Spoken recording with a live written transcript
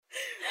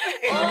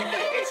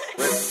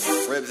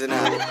Ribs and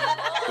apple.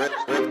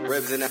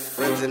 Ribs and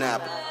apple. Ribs and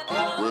apple.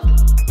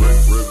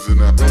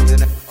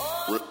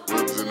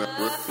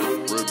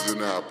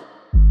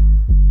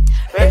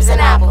 Ribs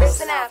and apples.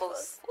 Ribs and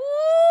apples.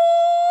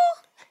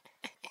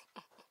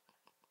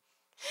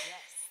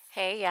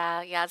 Hey,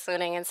 y'all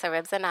tuning into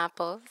Ribs and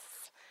Apples.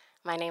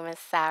 My name is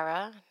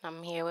Sarah.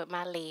 I'm here with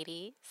my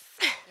ladies.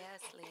 Yes,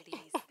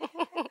 ladies.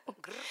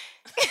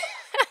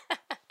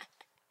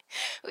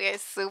 We are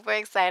super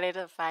excited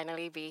to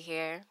finally be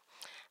here.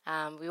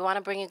 We want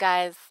to bring you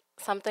guys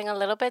something a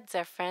little bit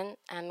different,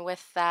 and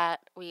with that,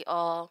 we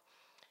all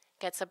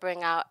get to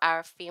bring out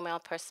our female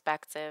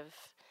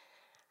perspective,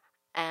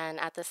 and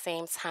at the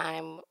same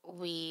time,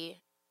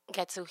 we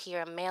get to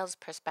hear a male's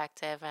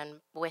perspective, and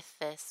with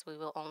this, we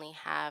will only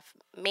have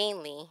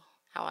mainly,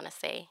 I want to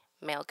say,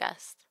 male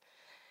guests.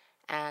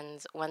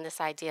 And when this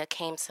idea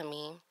came to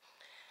me,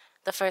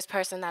 the first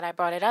person that I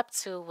brought it up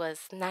to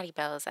was Natty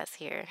Bells that's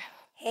here.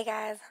 Hey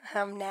guys,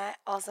 I'm Nat,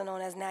 also known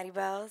as Natty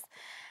Bells.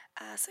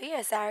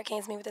 Sarah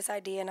came to me with this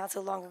idea not too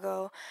long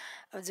ago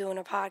of doing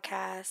a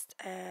podcast,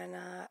 and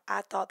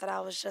I thought that I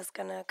was just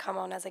going to come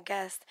on as a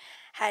guest.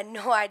 Had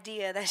no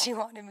idea that she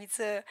wanted me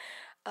to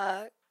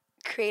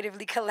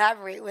creatively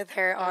collaborate with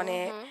her on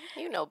it.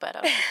 You know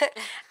better.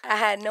 I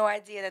had no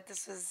idea that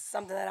this was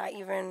something that I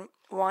even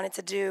wanted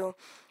to do,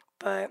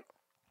 but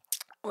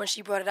when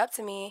she brought it up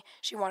to me,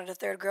 she wanted a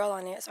third girl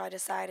on it, so I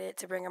decided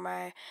to bring her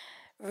my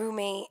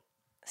roommate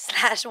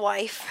 /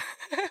 wife,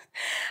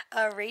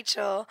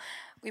 Rachel.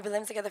 We've been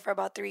living together for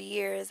about 3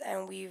 years,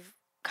 and we've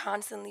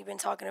constantly been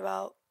talking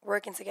about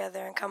working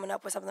together and coming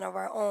up with something of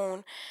our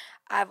own.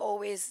 I've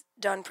always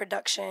done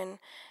production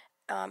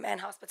and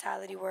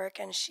hospitality work,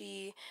 and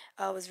she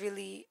has always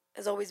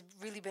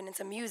really been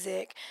into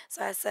music.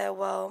 So I said,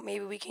 well,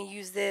 maybe we can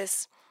use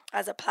this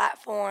as a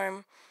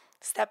platform,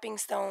 stepping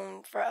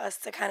stone for us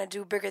to kind of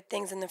do bigger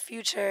things in the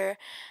future,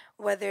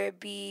 whether it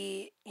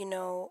be,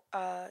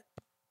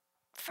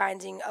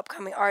 finding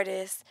upcoming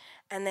artists,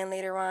 and then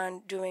later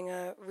on doing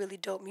a really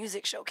dope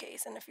music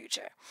showcase in the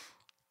future.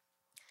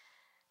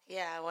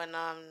 Yeah, when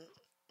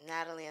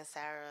Natalie and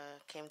Sarah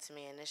came to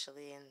me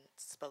initially and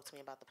spoke to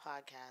me about the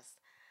podcast,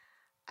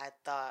 I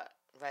thought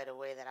right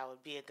away that I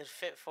would be a good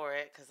fit for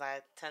it because I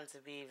tend to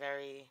be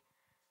very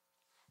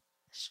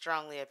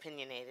strongly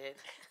opinionated.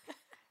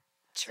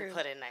 True. To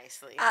put it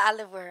nicely. I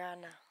live where I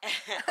know.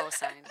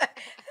 Co-sign.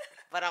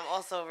 But I'm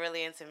also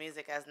really into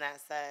music, as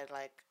Nat said.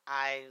 Like,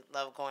 I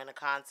love going to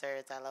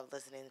concerts. I love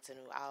listening to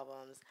new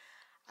albums.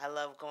 I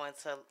love going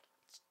to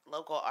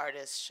local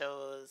artist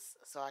shows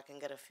so I can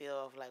get a feel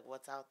of, like,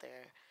 what's out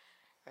there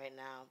right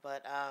now.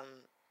 But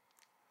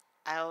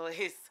I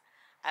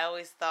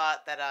always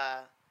thought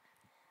that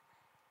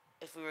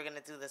if we were going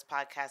to do this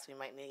podcast, we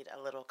might need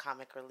a little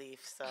comic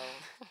relief. So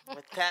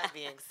with that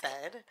being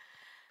said,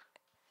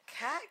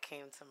 Kat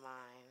came to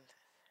mind.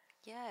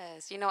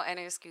 Yes,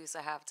 any excuse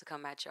I have to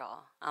come at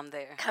y'all, I'm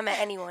there. Come at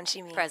anyone,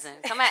 she means.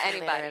 Present. Come at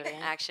anybody,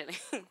 actually.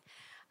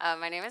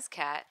 My name is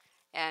Kat,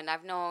 and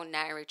I've known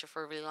Nat and Rachel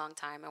for a really long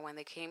time, and when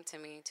they came to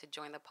me to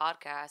join the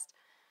podcast,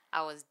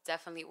 I was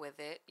definitely with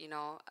it.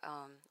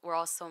 We're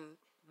all some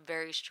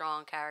very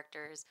strong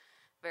characters,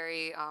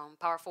 very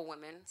powerful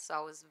women, so I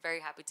was very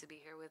happy to be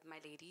here with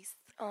my ladies.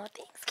 Oh,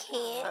 thanks,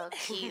 Kid. So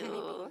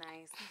cute.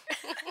 Nice.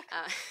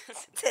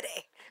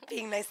 Today.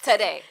 Being nice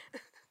Today.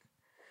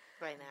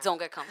 Right now. Don't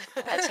get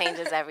comfortable. That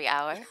changes every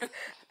hour.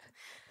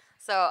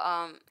 So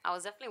I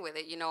was definitely with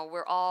it.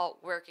 We're all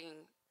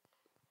working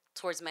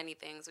towards many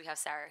things. We have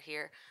Sarah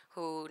here,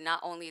 who not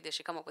only did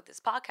she come up with this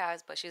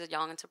podcast, but she's a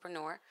young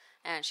entrepreneur,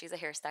 and she's a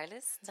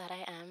hairstylist. That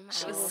I am.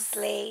 She will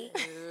slay.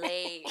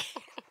 Lay.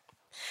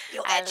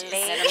 Your I edges.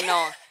 lay. Let them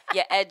know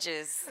your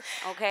edges,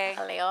 okay?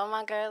 I lay all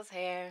my girls'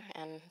 hair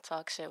and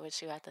talk shit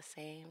with you at the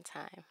same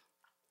time.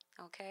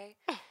 Okay.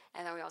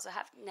 And then we also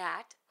have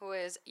Nat, who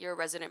is your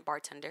resident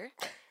bartender,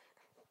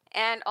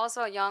 and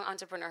also a young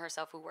entrepreneur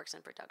herself who works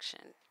in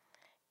production.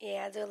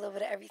 Yeah, I do a little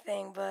bit of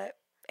everything, but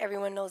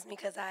everyone knows me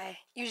because I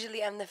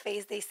usually am the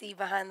face they see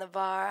behind the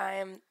bar. I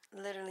am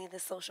literally the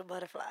social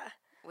butterfly.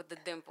 With the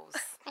dimples.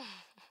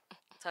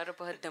 Tell her to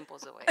put her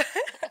dimples away.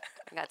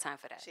 I got time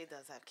for that. She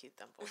does have cute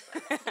dimples.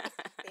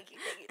 Thank you.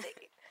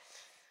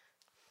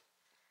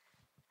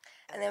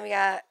 And then we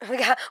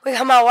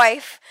got my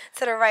wife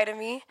to the right of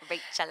me,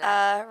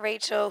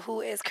 Rachel, who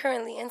is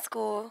currently in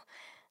school.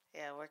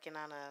 Yeah, working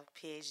on a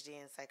PhD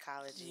in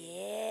psychology.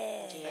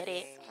 Yeah. Get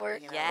it.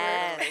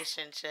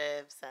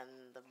 Relationships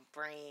and the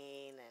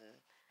brain and.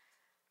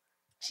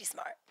 She's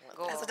smart.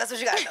 Go. That's what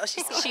you gotta know.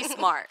 She's smart. She's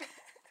smart.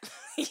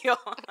 Yo.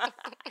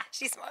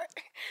 She's smart.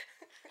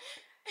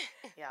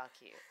 Y'all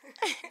cute.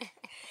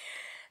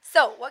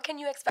 So, what can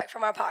you expect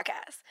from our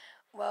podcast?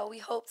 Well, we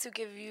hope to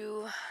give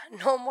you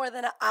no more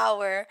than an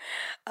hour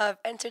of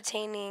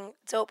entertaining,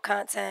 dope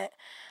content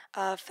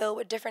filled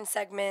with different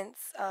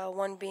segments,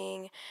 one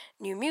being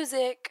new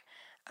music,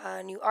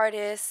 new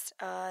artists.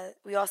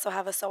 We also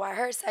have a So I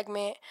Heard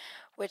segment,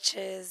 which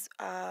is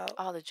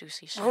all the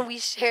juicy shit. when we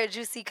share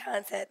juicy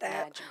content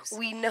that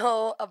we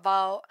know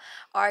about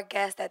our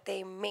guests that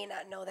they may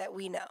not know that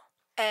we know.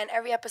 And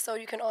every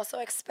episode, you can also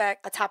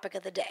expect a topic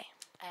of the day.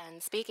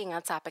 And speaking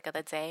of topic of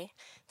the day,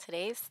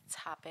 today's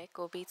topic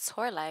will be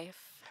tour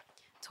life.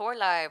 Tour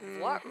life.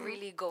 What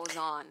really goes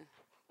on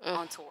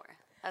tour?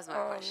 That's my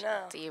question.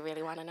 No. Do you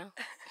really want to know?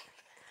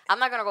 I'm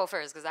not gonna go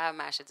first because I have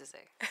my shit to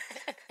say.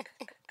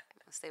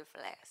 I'll stay for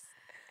last.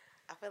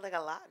 I feel like a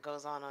lot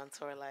goes on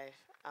tour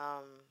life.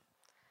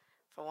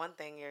 For one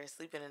thing, you're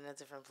sleeping in a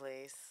different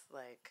place,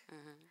 like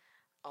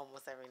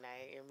almost every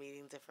night. You're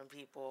meeting different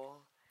people.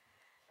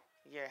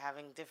 You're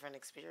having different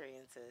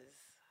experiences,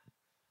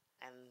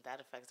 and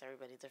that affects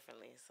everybody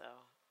differently. So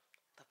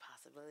the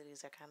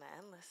possibilities are kind of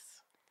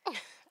endless.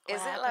 Is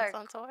What it happens like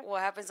on tour?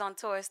 what happens on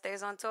tour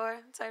stays on tour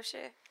type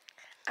shit?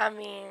 I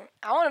mean,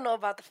 I want to know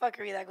about the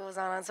fuckery that goes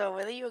on tour.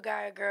 Whether you a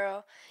guy or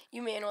girl,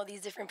 you meeting all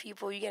these different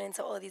people, you get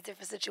into all these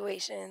different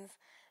situations.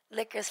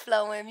 Liquor's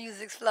flowing,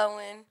 music's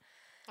flowing.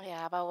 Yeah,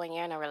 how about when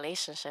you're in a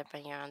relationship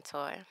and you're on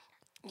tour?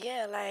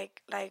 Yeah,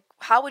 like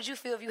how would you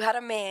feel if you had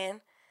a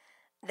man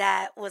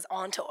that was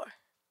on tour?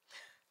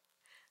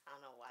 I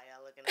don't know why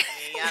y'all looking at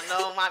me. I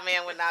know my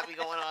man would not be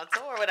going on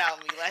tour without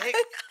me. Like,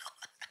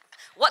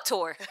 What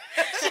tour?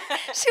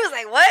 She was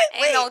like, what?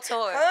 Ain't no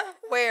tour. Huh?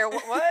 Where?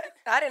 What?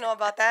 I didn't know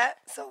about that.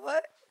 So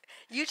what?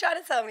 You try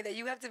to tell me that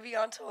you have to be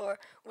on tour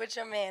with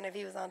your man if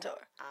he was on tour.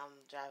 I'm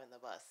driving the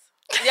bus.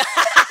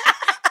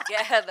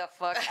 Get the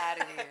fuck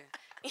out of here.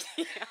 She's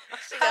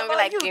How gonna be about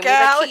like, you, give me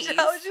Kat? the keys.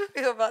 How would you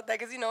feel about that?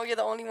 Because, you're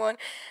the only one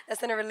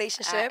that's in a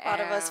relationship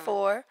out of us am.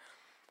 four.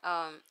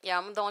 Yeah,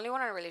 I'm the only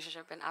one in a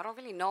relationship, and I don't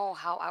really know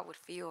how I would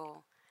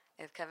feel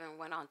if Kevin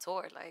went on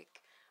tour.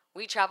 Like,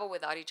 we travel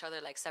without each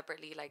other, like,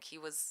 separately. Like, he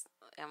was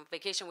on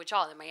vacation with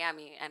y'all in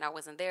Miami, and I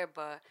wasn't there,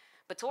 but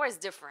tour is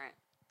different.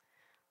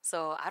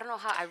 So, I don't know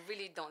how, I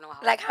really don't know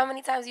how. Like, how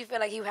many times do you feel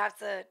like you have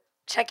to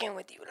check in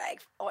with you,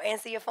 like, or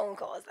answer your phone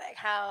calls? Like,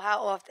 how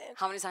often?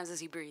 How many times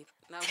does he breathe?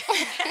 No.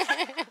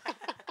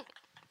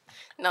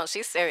 No,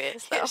 she's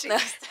serious, though.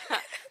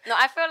 No,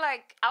 I feel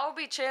like I would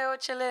be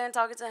chilling,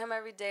 talking to him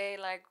every day.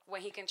 Like,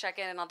 when he can check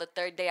in, and on the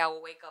third day, I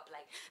will wake up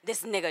like,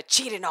 this nigga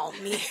cheating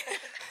on me.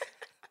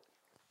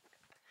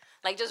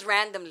 Like, just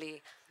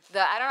randomly.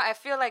 I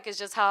feel like it's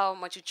just how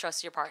much you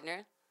trust your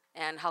partner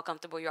and how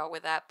comfortable you are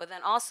with that. But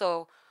then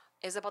also,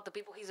 it's about the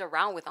people he's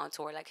around with on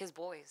tour, like his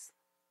boys.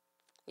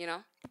 You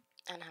know?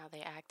 And how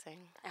they acting.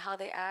 And how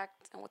they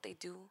act and what they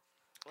do.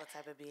 What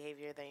type of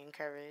behavior they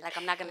encourage? Like,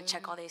 I'm not going to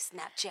check all their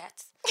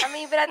Snapchats. I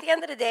mean, but at the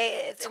end of the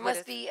day, it Twitter.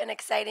 must be an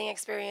exciting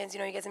experience. You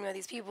get to meet all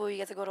these people. You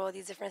get to go to all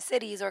these different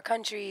cities or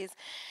countries.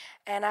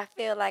 And I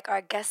feel like our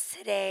guest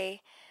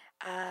today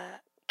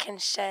can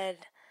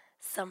shed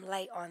some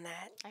light on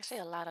that.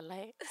 Actually, a lot of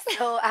light.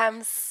 So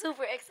I'm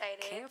super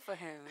excited. Came for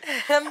him.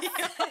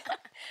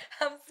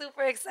 I'm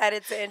super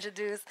excited to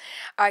introduce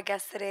our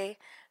guest today,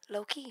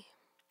 Low-Key.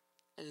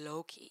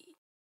 Low-Key.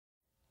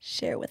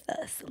 Share with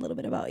us a little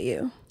bit about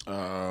you.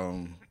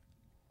 Government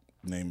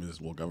name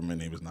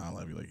is Nile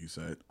Levy, like you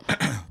said.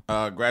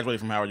 Graduated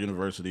from Howard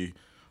University,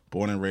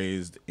 born and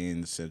raised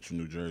in Central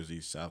New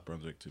Jersey, South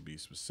Brunswick to be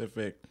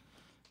specific.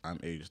 I'm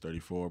age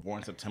 34,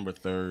 born September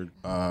 3rd.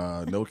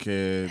 No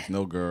kids,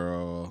 no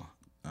girl,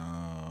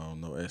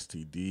 no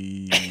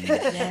STD.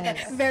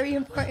 Yes. Very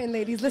important,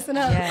 ladies. Listen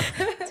up. Yeah,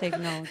 take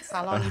notes.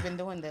 How long you been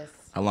doing this?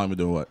 How long been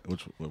doing what?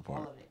 What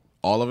part?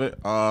 All of it.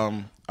 All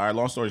right,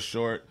 long story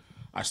short,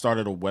 I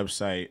started a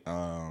website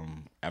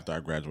after I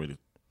graduated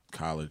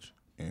college,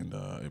 and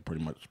it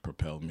pretty much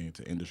propelled me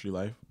into industry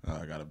life.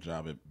 I got a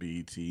job at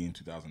BET in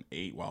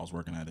 2008 while I was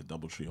working at a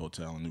DoubleTree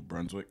Hotel in New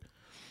Brunswick.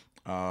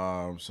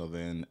 So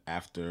then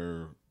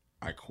after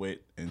I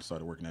quit and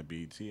started working at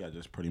BET, I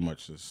just pretty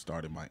much just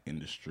started my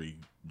industry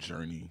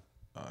journey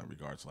in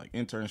regards to like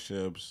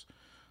internships,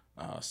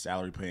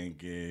 salary paying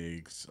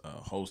gigs,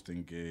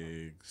 hosting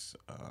gigs,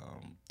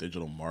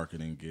 digital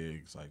marketing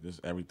gigs, like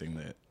just everything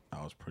that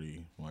I was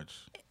pretty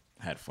much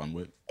had fun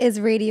with. Is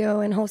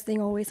radio and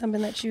hosting always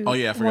something that you? Oh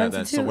yeah, I forgot wanted that.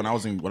 to So do? when I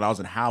was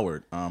in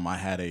Howard, I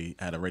had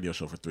a radio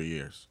show for 3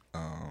 years.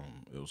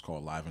 It was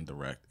called Live and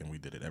Direct, and we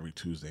did it every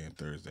Tuesday and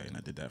Thursday, and I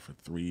did that for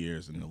 3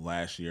 years. And the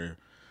last year,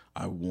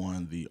 I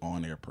won the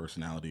On-Air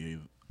Personality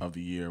of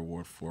the Year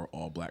award for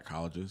all black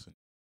colleges.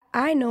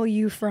 I know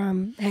you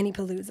from Henny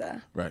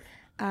Palooza, Right.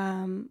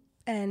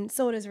 and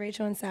so does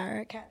Rachel and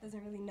Sarah. Kat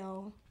doesn't really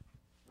know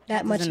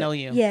that much. doesn't know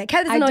you. Yeah,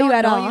 Kat I doesn't know don't you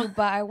at know all. you,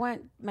 but I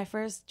went my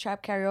first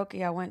trap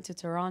karaoke. I went to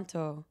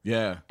Toronto,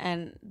 Yeah.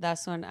 and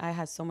that's when I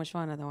had so much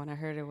fun. And then when I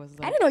heard it was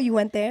I like, didn't know you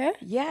went there.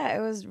 yeah, it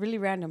was really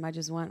random. I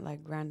just went like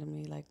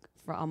randomly, like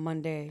for on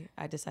Monday.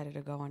 I decided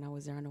to go, and I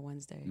was there on a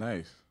Wednesday.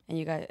 Nice.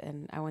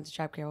 And I went to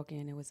trap karaoke,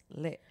 and it was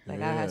lit.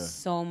 Like I had Yeah.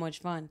 so much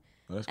fun.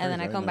 Well, that's And then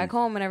crazy. I come didn't back know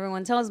home, and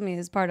everyone tells me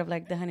it's part of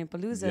like the Honey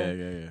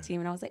Palooza Yeah.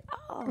 team, and I was like,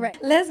 oh, Right.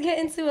 Let's get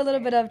into a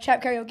little bit of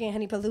trap karaoke and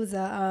Henny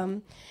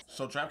Palooza.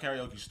 So Trap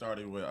Karaoke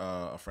started with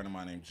a friend of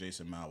mine named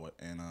Jason Malwit,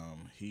 and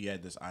he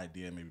had this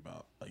idea maybe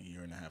about a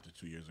year and a half to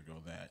 2 years ago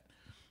that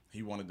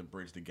he wanted to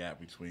bridge the gap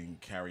between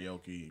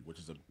karaoke, which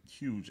is a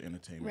huge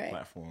entertainment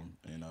platform,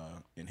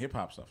 and hip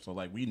hop stuff. So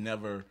like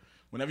whenever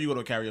you go to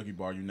a karaoke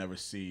bar, you never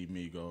see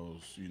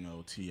Migos,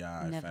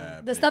 T.I.,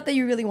 Fab. The stuff that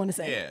you really want to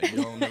say. Yeah,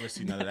 you don't never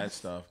see none of that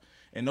stuff.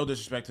 And no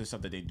disrespect to the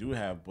stuff that they do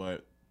have,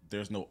 but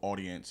there's no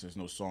audience, there's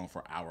no song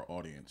for our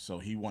audience. So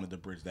he wanted to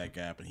bridge that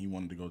gap, and he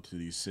wanted to go to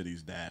these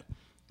cities that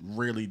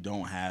really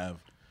don't have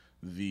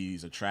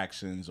these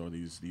attractions or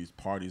these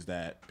parties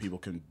that people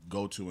can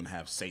go to and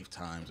have safe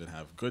times and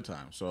have good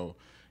times. So,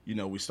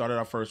 we started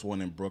our first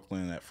one in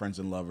Brooklyn at Friends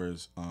and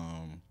Lovers.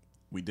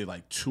 We did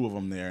like 2 of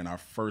them there, and our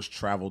first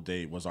travel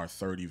date was our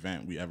 3rd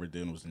event we ever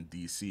did. It was in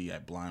D.C.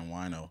 at Blind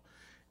Wino,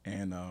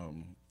 and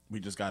we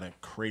just got a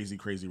crazy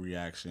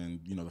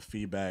reaction. The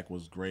feedback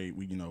was great.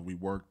 We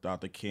worked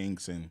out the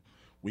kinks, and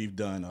we've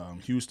done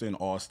Houston,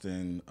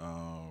 Austin,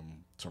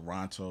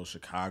 Toronto,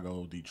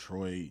 Chicago,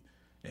 Detroit,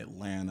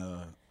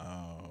 Atlanta,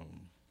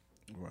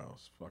 where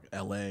else?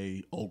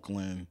 L.A.,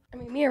 Oakland. I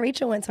mean, me and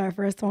Rachel went to our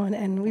first one,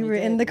 and we were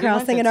did. in the We crowd went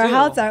to singing our 2.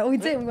 hearts out. We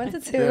did. We went to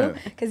 2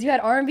 because you had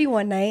R&B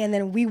one night, and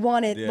then we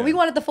wanted, Yeah. but we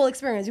wanted the full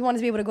experience. We wanted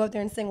to be able to go up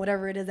there and sing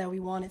whatever it is that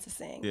we wanted to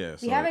sing. Yeah,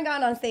 we so- haven't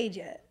gotten on stage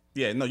yet.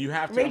 Yeah, no, you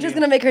have to. Rachel's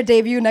gonna make her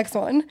debut next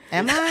one.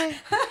 Am I?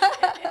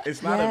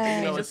 It's not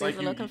Rachel it's seems like a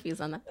little confused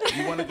on that.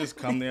 you want to just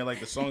come there, like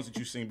the songs that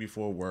you sing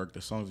before work,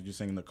 the songs that you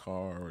sing in the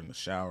car or in the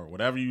shower,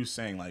 whatever you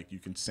sing, like you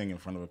can sing in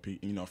front of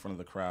in front of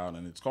the crowd,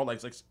 and it's called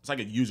it's like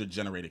a user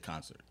generated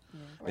concert.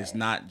 Yeah. It's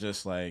not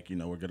just like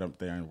we're getting up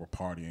there and we're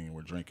partying and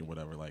we're drinking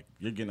whatever. Like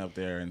you're getting up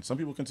there and some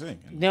people can sing.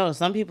 And No,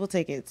 some people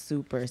take it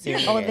super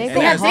serious. Oh, they And go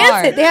They have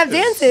hard. dances. They have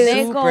dances.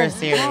 They Super go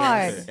serious.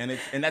 hard.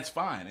 and that's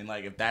fine. And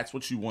like if that's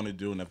what you want to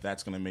do and if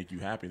that's gonna make you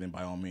happy, then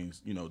by all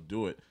means,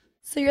 do it.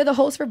 So you're the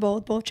host for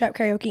both Trap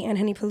Karaoke and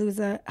Henny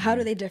Palooza. How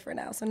do they differ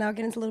now? So now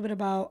get into a little bit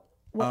about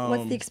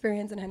what's the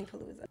experience in Henny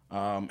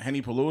Palooza.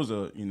 Henny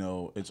Palooza,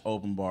 it's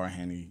open bar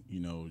Henny.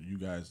 You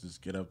guys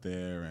just get up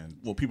there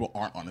and people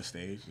aren't on the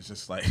stage. It's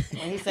just like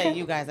When he said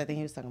you guys, I think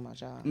he was talking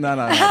about y'all. no.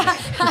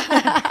 That's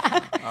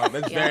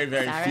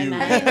very Sarah few.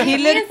 and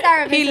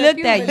I. He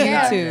looked at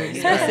Yeah. you two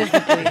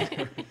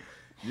specifically.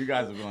 You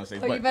guys are going to say,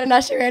 So you but better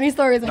not share any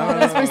stories about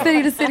us from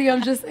city to city.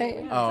 I'm just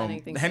saying.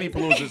 anything Henny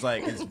Palooza is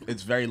like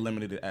it's very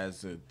limited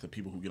as to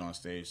people who get on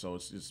stage. So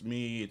it's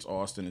me, it's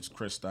Austin, it's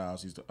Chris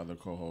Styles, he's the other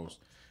co-host.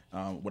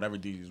 Whatever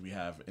DJs we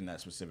have in that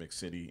specific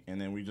city, and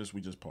then we just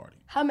party.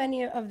 How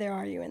many of there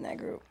are you in that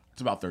group?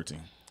 It's about 13.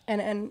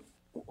 And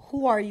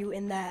who are you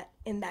in that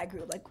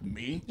group? Like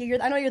Me?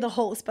 I know you're the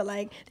host, but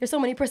like there's so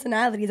many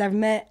personalities. I've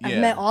met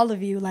Yeah. all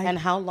of you. Like And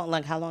how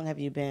long have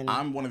you been?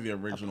 I'm one of the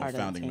original part of the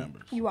founding team.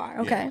 members. you are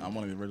Yeah, okay. I'm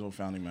one of the original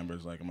founding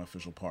members. Like I'm an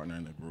official partner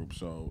in the group.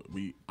 So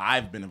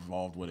I've been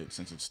involved with it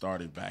since it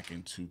started back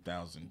in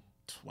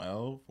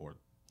 2012 or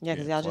yeah,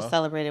 because y'all just 12.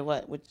 celebrated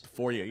what? Which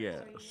 4 year, yeah.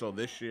 So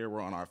this year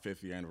we're on our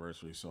 5th year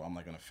anniversary. So I'm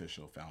like an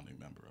official founding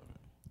member of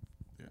it.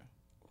 Yeah.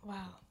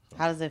 Wow.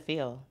 How does it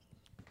feel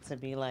to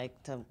be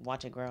like to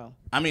watch it grow?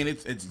 I mean,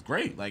 it's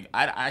great. Like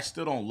I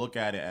still don't look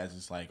at it as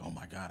it's like, oh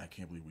my God, I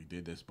can't believe we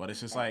did this. But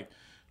it's just like,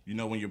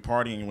 when you're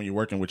partying and when you're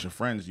working with your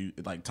friends,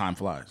 time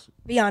flies.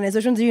 Be honest.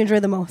 Which ones do you enjoy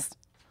the most?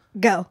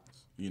 Go.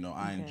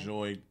 I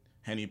enjoyed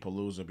Henny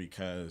Palooza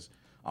because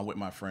I'm with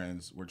my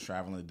friends. We're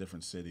traveling to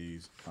different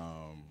cities.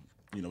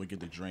 We get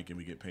to drink and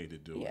we get paid to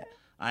do it.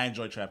 I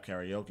enjoy Trap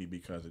Karaoke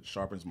because it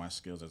sharpens my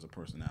skills as a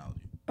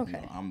personality.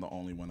 Okay. I'm the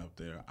only one up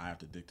there. I have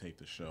to dictate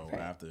the show. I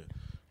have to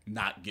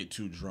not get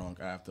too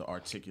drunk. I have to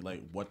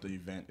articulate what the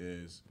event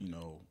is,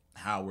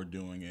 how we're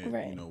doing it,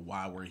 Right.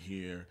 Why we're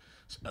here,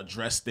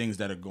 address things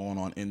that are going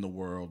on in the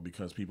world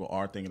because people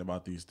are thinking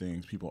about these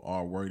things. People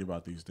are worried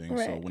about these things.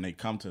 So Right. when they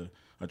come to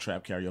a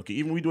Trap Karaoke,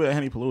 even we do it at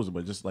Henny Palooza,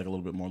 but just like a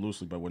little bit more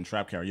loosely. But when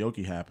Trap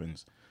Karaoke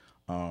happens,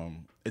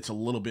 it's a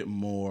little bit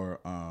more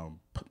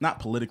not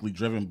politically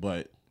driven,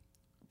 but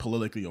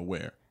politically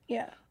aware.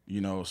 Yeah.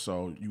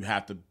 So you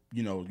have to,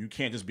 you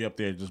can't just be up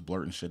there just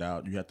blurting shit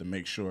out. You have to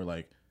make sure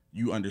like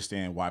you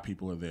understand why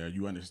people are there.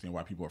 You understand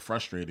why people are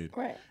frustrated,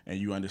 Right. and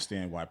you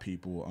understand why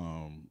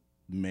people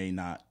may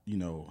not,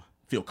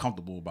 feel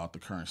comfortable about the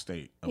current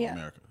state of Yeah.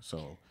 America.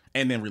 So,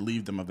 and then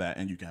relieve them of that,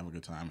 and you can have a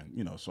good time.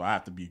 And so I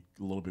have to be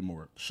a little bit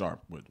more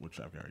sharp with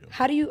Trap Karaoke.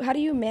 How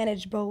do you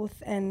manage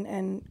both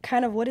and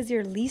kind of what is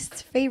your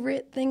least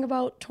favorite thing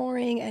about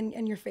touring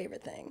and your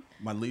favorite thing?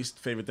 My least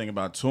favorite thing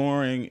about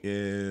touring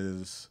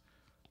is,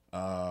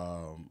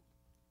 I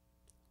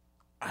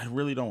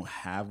really don't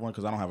have one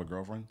because I don't have a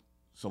girlfriend.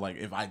 So like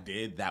if I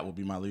did, that would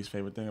be my least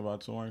favorite thing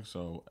about touring.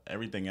 So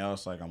everything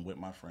else, like I'm with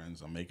my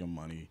friends, I'm making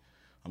money,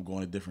 I'm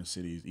going to different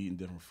cities, eating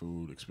different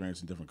food,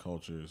 experiencing different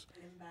cultures.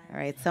 All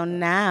right, so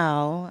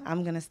now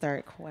I'm gonna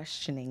start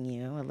questioning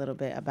you a little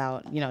bit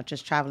about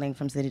just traveling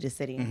from city to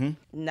city.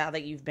 Now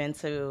that you've been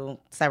to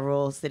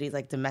several cities,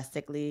 like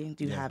domestically,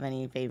 do you have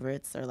any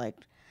favorites or like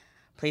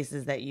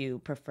places that you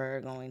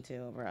prefer going to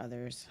over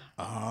others?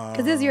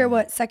 Because this is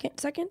your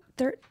second,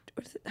 third?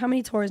 How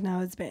many tours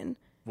now it's been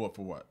What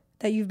for what?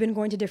 that you've been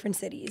going to different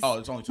cities? Oh,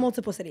 it's only two.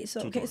 Multiple cities.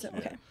 So Two okay, tours, so yeah.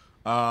 okay.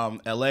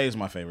 LA is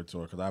my favorite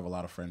tour because I have a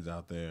lot of friends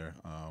out there.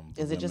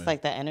 Is it just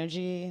like the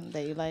energy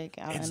that you like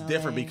out It's in LA?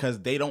 different because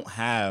they don't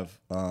have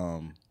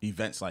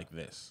events like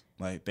this.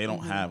 Like they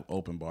don't have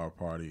open bar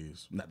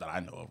parties, not that I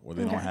know of, or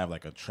they don't have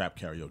like a trap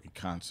karaoke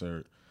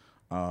concert.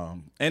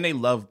 And they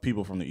love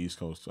people from the East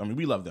Coast. I mean,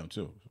 we love them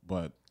too,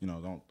 but you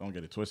know, don't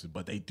get it twisted.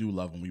 But they do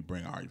love when we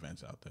bring our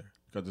events out there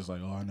because it's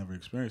like, oh, I never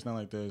experienced nothing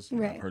like this.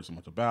 Right. I've heard so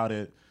much about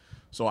it.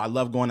 So I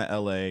love going to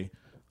LA.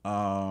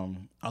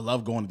 I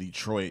love going to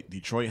Detroit.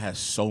 Detroit has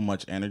so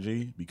much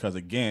energy because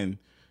again,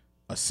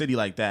 a city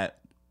like that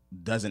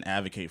doesn't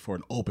advocate for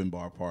an open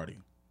bar party.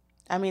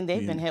 I mean,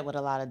 they've been hit with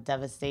a lot of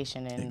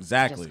devastation and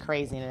just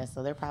craziness,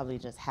 so they're probably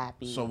just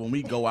happy. So when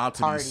we go out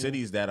to these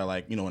cities that are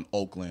like, you know, in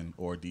Oakland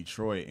or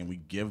Detroit, and we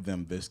give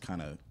them this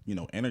kind of, you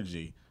know,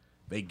 energy,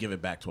 they give it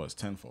back to us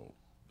tenfold.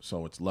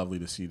 So it's lovely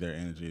to see their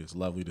energy. It's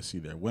lovely to see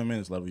their women.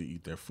 It's lovely to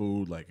eat their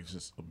food. Like, it's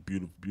just a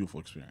beautiful,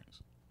 beautiful experience.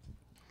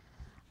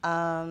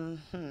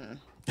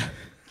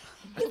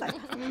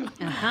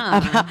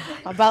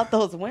 About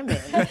those women.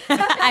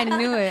 I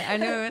knew it. I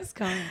knew it was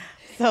coming.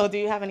 So do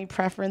you have any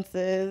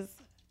preferences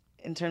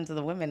in terms of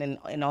the women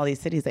in all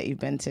these cities that you've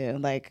been to?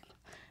 Like,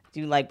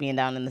 do you like being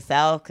down in the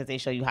South because they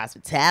show you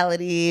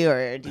hospitality,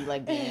 or do you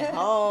like being at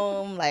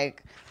home?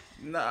 Like,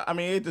 no, I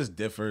mean, it just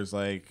differs.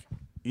 Like,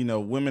 you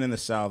know, women in the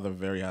South are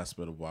very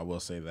hospitable. I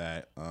will say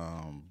that.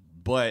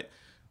 But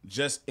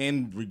just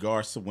in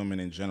regards to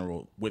women in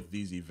general with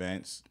these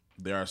events,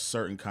 there are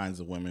certain kinds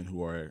of women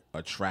who are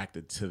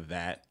attracted to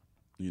that,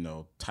 you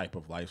know, type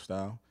of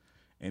lifestyle.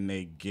 And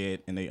they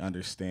get and they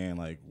understand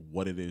like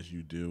what it is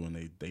you do,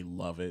 and they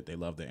love it. They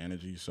love the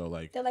energy. So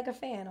like they're like a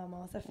fan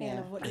almost, a fan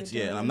of what you're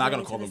doing. Yeah, and I'm not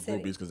gonna call them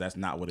groupies because that's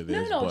not what it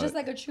is. No, just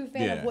like a true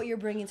fan of what you're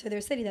bringing to their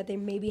city that they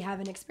maybe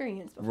haven't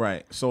experienced before.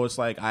 Right. So it's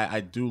like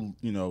I do,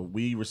 you know,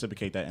 we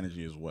reciprocate that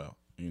energy as well,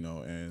 you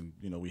know, and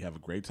you know we have a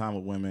great time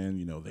with women.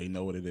 You know, they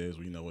know what it is,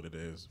 we know what it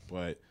is,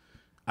 but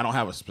I don't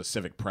have a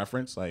specific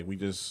preference. Like we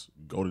just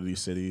go to these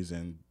cities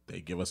and they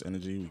give us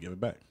energy, we give it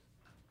back.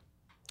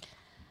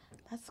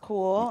 that's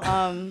cool.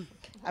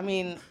 I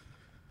mean,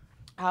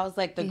 how's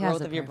like the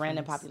growth of your brand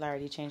and preference.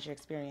 popularity changed your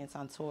experience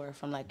on tour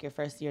from like your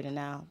first year to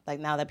now?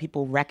 Like now that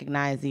people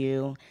recognize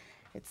you,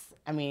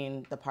 I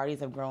mean, the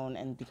parties have grown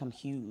and become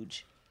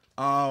huge.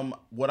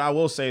 What I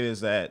will say is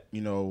that,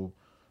 you know,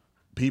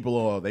 they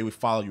would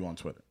follow you on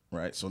Twitter,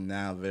 right? So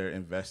now they're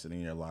invested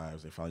in your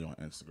lives. They follow you on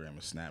Instagram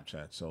and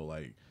Snapchat. So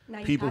like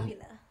Now people, you're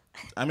popular.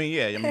 I mean,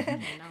 yeah, you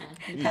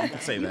can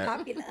say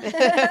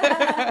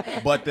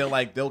that. But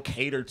they'll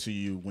cater to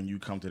you when you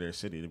come to their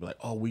city. They'll be like,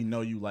 oh, we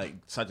know you like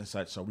such and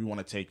such, so we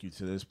want to take you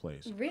to this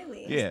place.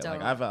 Really? Yeah,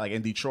 like I've like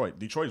in Detroit.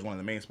 Detroit is one of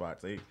the main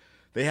spots.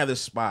 They have this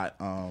spot.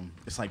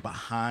 It's like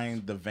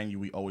behind the venue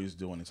we always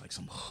do, and it's like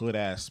some hood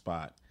ass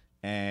spot.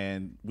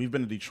 And we've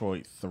been to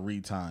Detroit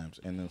 3 times,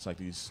 and it's like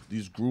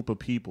these group of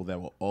people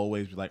that will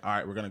always be like, all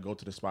right, we're gonna go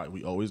to the spot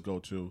we always go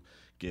to,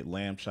 get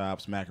lamb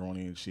chops,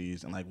 macaroni and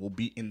cheese, and like we'll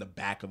be in the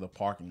back of the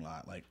parking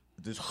lot, like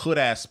this hood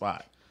ass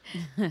spot.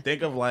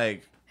 Think of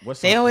like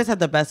They always have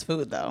the best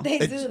food though. They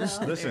do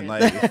though. Listen,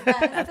 like if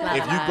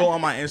you go on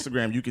my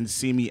Instagram, you can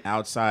see me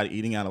outside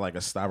eating out of like a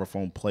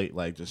styrofoam plate,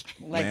 like just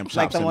lamb chops.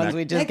 Like the and ones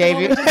we just Like gave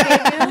the you. one we just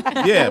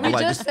gave you? Yeah, We but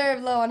like just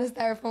served low on a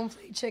styrofoam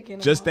plate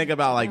chicken. just think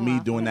about like me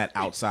doing that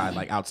outside,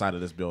 like outside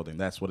of this building.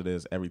 That's what it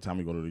is every time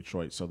we go to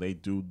Detroit. So they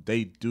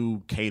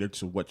do cater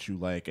to what you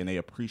like, and they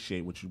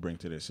appreciate what you bring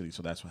to their city.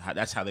 So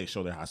that's how they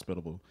show their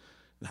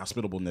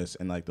hospitableness,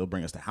 and like they'll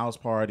bring us to house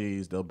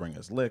parties, they'll bring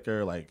us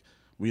liquor, like.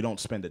 We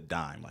don't spend a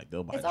dime. Like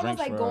they'll buy It's drinks almost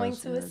like for going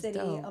us. to a city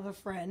of a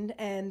friend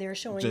and they're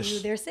showing you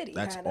their city.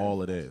 That's kinda.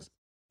 all it is.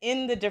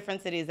 In the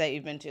different cities that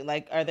you've been to,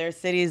 like, are there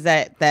cities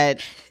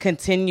that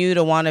continue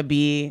to want to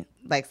be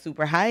like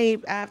super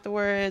hype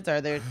afterwards? Are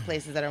there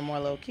places that are more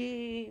low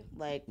key?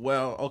 Like,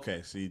 Well,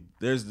 okay. See,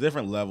 there's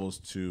different levels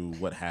to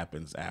what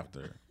happens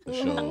after the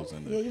shows.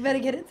 And Yeah, you better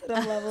get into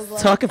them levels.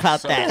 Like. talk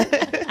about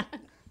that.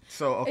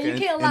 So okay, And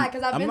you can't lie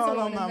because I've been to no, one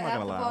I'm in the not after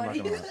gonna lie. I'm not party.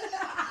 gonna lie.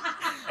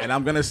 And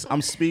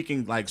I'm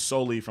speaking like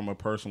solely from a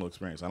personal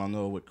experience. I don't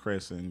know what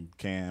Chris and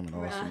Cam and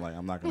all that. Like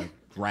I'm not gonna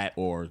rat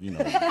or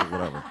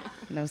whatever.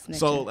 No snitching.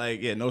 So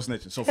like no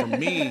snitching. So for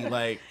me,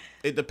 like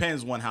it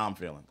depends on how I'm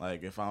feeling.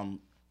 Like if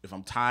I'm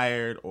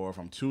tired or if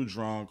I'm too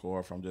drunk or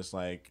if I'm just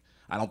like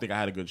I don't think I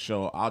had a good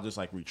show, I'll just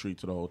like retreat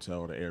to the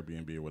hotel or the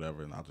Airbnb or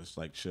whatever, and I'll just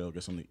like chill,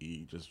 get something to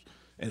eat,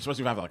 and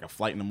especially if I have like a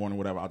flight in the morning or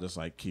whatever, I'll just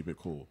like keep it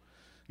cool.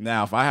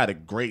 Now if I had a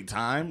great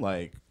time,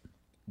 like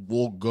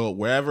we'll go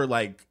wherever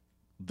like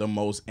the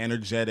most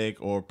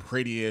energetic or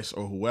prettiest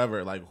or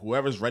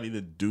whoever's ready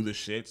to do the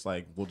shits,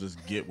 like we'll just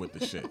get with the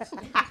shits.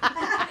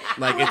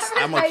 Like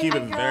I'm gonna keep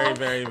it very,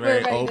 very,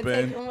 very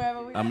open.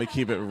 I'm gonna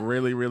keep it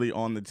really, really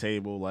on the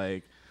table.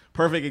 Like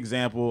perfect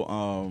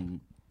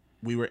example,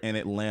 we were in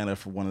Atlanta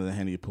for one of the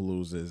Henny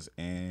Paloozas,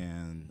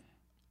 and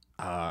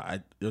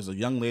there was a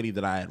young lady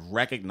that I had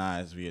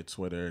recognized via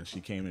Twitter, and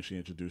she came and she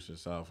introduced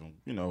herself, and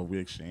we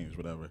exchanged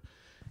whatever.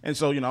 And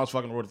so I was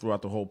fucking with her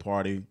throughout the whole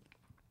party.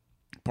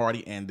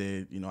 Party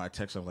ended, I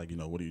texted her like,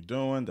 what are you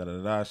doing? Da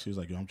da da. She was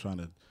like, I'm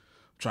trying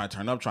try to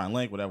turn up, try and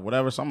link,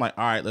 whatever. So I'm like,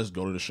 all right, let's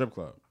go to the strip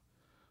club.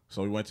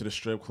 So we went to the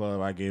strip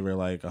club. I gave her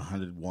like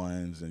 100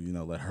 ones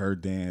and, let her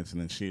dance. And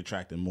then she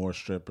attracted more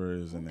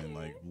strippers. And then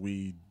like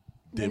we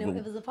did.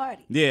 It was a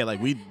party. Yeah, like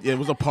it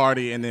was a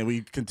party. And then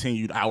we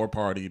continued our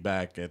party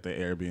back at the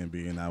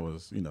Airbnb. And that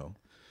was,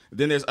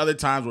 Then there's other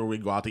times where we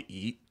go out to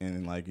eat.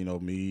 And like,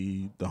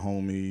 me, the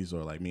homies,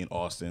 or like me and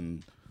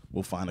Austin,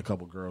 we'll find a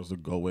couple girls to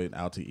go with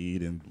out to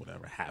eat and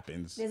whatever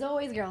happens. There's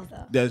always girls,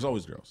 though. There's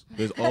always girls.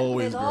 There's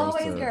always girls.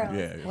 always girls.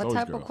 Yeah, there's What always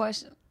type girls. of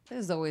question?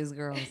 There's always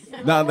girls.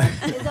 No,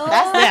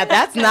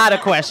 That's not a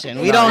question.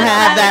 We don't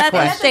have that That's a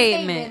question.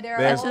 statement.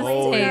 there's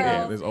always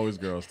girls. there's always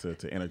girls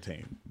to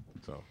entertain.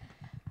 So,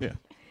 yeah.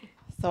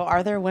 So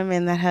are there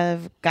women that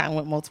have gotten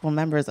with multiple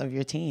members of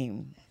your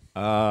team?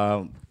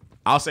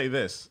 I'll say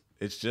this: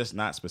 it's just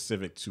not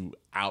specific to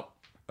out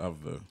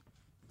of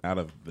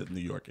the New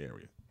York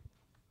area.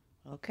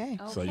 Okay.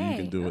 So you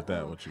can do with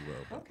that what you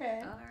will.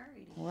 Okay.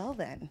 Well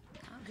then.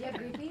 Do you have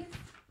groupies?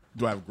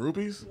 Do I have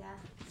groupies? Yeah.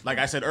 Like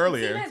I said He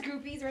earlier, has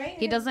groupies, right?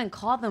 He doesn't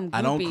call them groupies.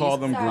 I don't call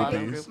them Sorry.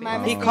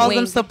 groupies. He calls them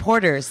Wink.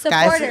 supporters,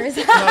 guys. Supporters.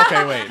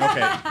 Okay, wait.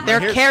 Okay. They're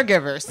Here's-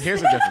 caregivers.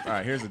 Here's the difference. All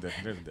right, here's the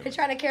difference. They're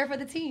trying to care for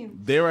the team.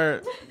 There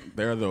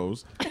are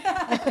those.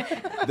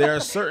 There are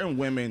certain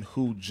women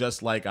who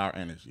just like our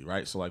energy,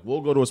 right? So like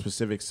we'll go to a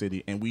specific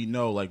city and we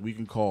know like we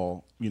can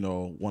call,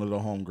 one of the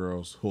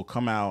homegirls who'll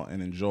come out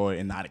and enjoy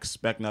and not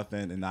expect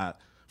nothing and not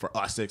for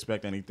us to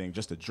expect anything,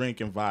 just to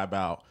drink and vibe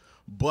out.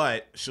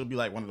 But she'll be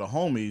like one of the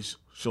homies,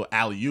 she'll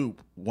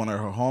alley-oop one of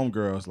her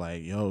homegirls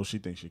like, yo, she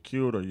thinks you're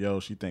cute, or yo,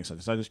 she thinks such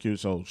and such is cute.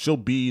 So she'll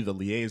be the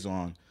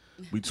liaison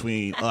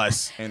between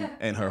us and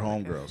her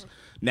homegirls.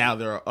 Now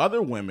there are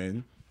other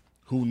women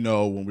who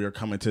know when we are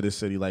coming to the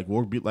city, like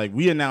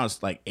we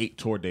announced like 8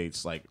 tour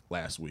dates like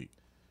last week.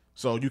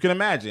 So you can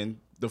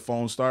imagine the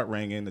phones start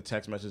ringing, the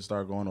text messages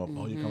start going off.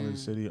 Oh, you're coming to the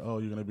city. Oh,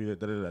 you're gonna be there.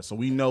 Da, da, da. So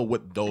we know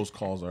what those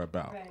calls are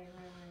about. Right.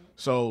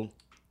 So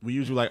we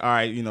usually like, all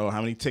right,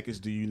 how many tickets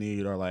do you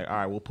need? Or like, all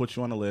right, we'll put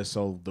you on the list.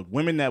 So the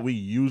women that we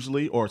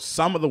usually, or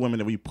some of the women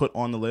that we put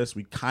on the list,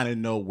 we kind of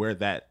know where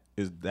that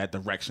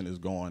direction is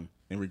going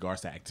in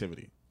regards to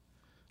activity.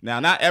 Now,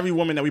 not every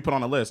woman that we put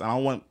on the list. I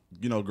don't want,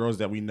 girls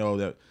that we know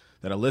that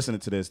are listening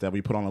to this that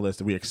we put on the list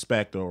that we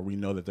expect or we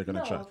know that they're going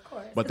to trust. Of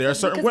course. But there are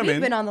certain Because women.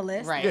 We've been on the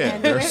list. Right. Yeah,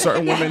 there are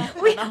certain women.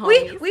 We've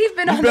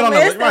been on the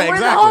list. Right, And we're exactly.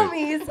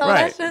 the homies. So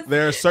Right. that's just.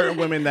 There are certain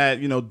women that,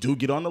 do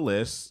get on the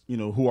list,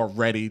 who are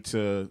ready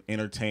to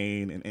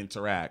entertain and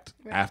interact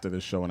after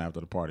the show and after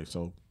the party.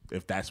 So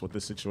if that's what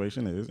the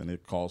situation is and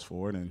it calls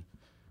for it and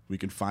we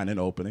can find an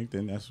opening,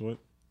 then that's what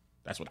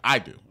I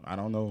do. I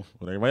don't know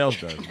what everybody else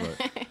does,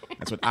 but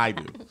that's what I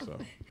do.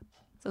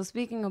 So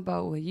speaking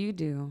about what you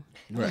do,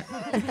 Right.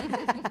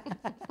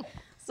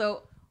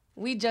 so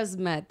we just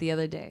met the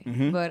other day,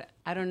 but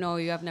I don't know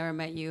you. I've never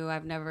met you.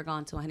 I've never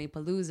gone to a Honey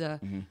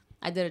Palooza.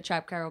 I did a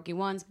trap karaoke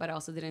once, but I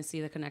also didn't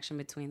see the connection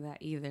between that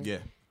either. Yeah.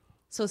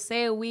 So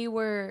say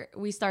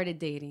we started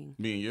dating.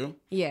 Me and you?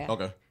 Yeah.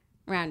 Okay.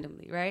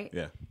 Randomly, right?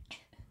 Yeah.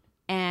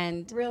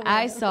 And Real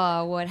I random.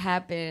 saw what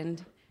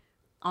happened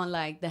on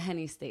like the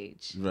Henny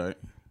stage. Right.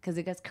 Because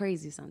it gets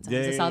crazy sometimes. Yeah,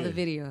 I yeah, saw yeah. the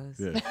videos.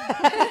 Yeah.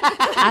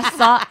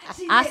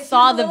 I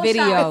saw the She's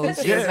a little videos.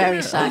 shy. She was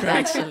very shocked,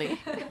 actually.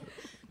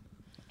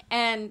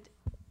 And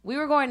we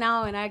were going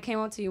out, and I came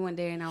up to you one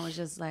day, and I was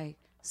just like,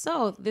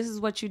 so this is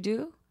what you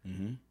do?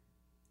 Mm-hmm.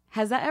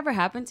 Has that ever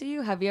happened to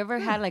you? Have you ever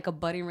had like a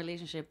budding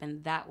relationship,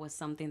 and that was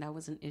something that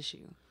was an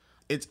issue?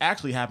 It's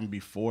actually happened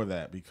before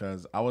that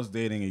because I was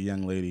dating a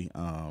young lady,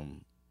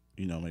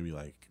 maybe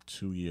like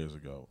 2 years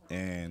ago,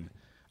 and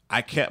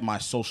I kept my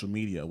social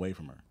media away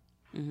from her.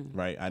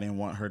 Right, I didn't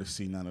want her to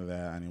see none of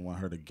that. I didn't want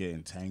her to get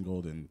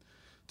entangled and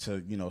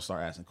to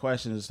start asking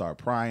questions, start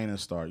prying, and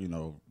start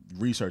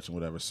researching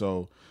whatever.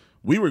 So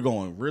we were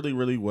going really,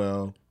 really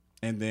well,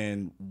 and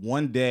then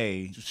one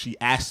day she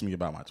asked me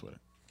about my Twitter.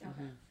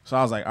 So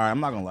I was like, all right, I'm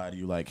not gonna lie to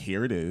you. Like,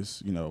 here it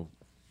is.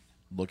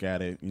 Look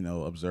at it.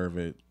 Observe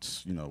it.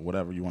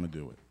 Whatever you want to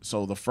do with it.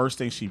 So the first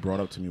thing she brought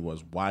up to me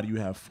was, why do you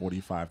have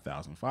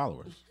 45,000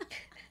 followers?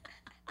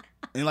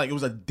 And like it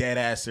was a dead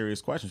ass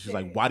serious question. She's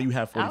like, "Why do you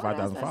have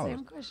 45,000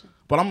 followers?"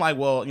 But I'm like,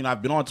 "Well,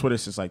 I've been on Twitter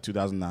since like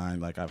 2009.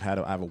 Like I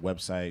have a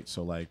website,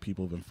 so like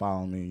people have been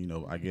following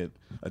me. I get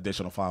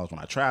additional followers when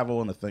I travel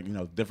and the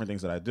thing, different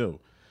things that I do."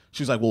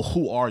 She's like, "Well,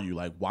 who are you?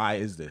 Like, why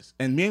is this?"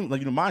 And me,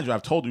 like mind you, I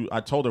told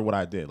her what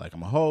I did. Like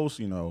I'm a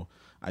host.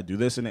 I do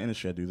this in the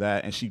industry. I do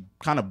that, and she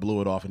kind of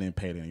blew it off and didn't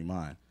pay it any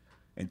mind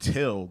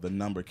until the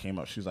number came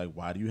up. She's like,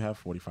 "Why do you have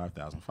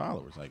 45,000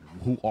 followers? Like,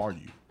 who are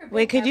you?"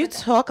 Wait, could you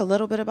talk a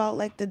little bit about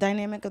like the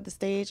dynamic of the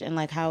stage and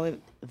like how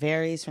it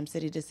varies from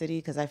city to city?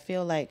 Because I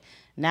feel like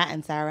Nat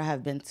and Sarah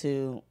have been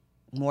to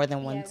more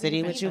than one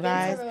city with you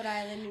guys, Rhode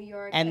Island, New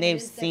York, and it they've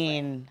is different.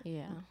 seen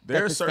Yeah.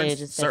 There are the certain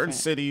stage is different.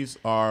 cities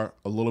are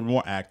a little bit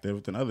more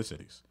active than other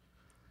cities.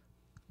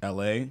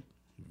 LA,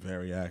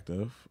 very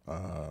active.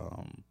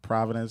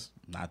 Providence,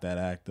 not that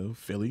active.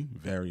 Philly,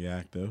 very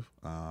active.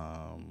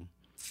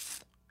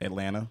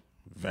 Atlanta,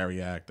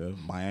 very active.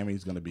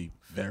 Miami's going to be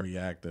very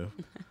active.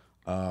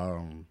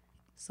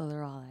 So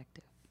they're all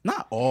active.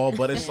 Not all,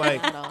 but it's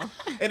like,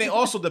 and it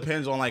also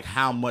depends on like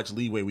how much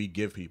leeway we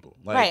give people.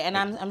 Like, Right, and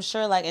I'm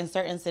sure like in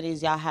certain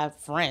cities y'all have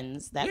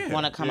friends that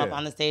want to come up yeah.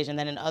 on the stage, and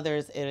then in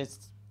others it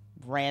is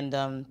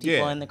random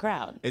people in the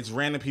crowd. It's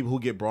random people who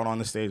get brought on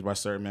the stage by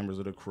certain members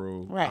of the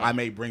crew. Right. I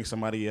may bring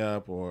somebody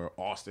up, or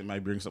Austin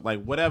might bring some,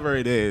 like whatever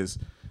it is.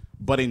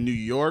 But in New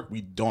York,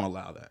 we don't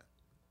allow that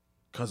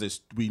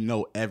because we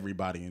know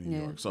everybody in New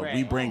York. So if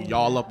we bring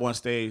y'all up on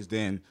stage,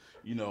 then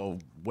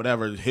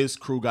whatever his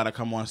crew got to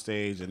come on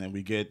stage, and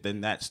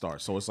then that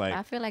starts. So it's like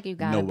I feel like you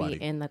gotta be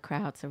in the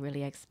crowd to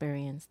really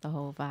experience the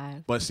whole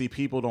vibe. But see,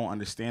 people don't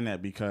understand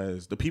that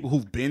because the people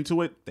who've been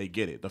to it, they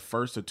get it. The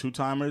first or two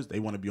timers, they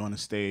want to be on the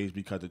stage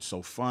because it's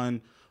so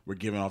fun. We're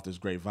giving off this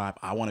great vibe.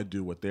 I want to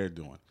do what they're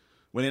doing.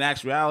 When in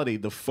actuality,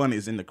 the fun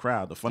is in the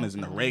crowd. The fun is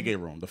in the reggae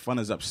room. The fun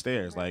is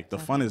upstairs. Like the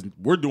fun is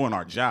we're doing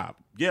our job.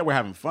 Yeah, we're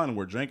having fun.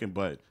 We're drinking,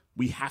 but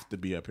we have to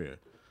be up here.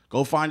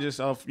 Go find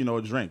yourself,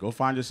 a drink. Go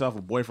find yourself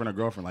a boyfriend or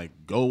girlfriend. Like,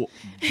 go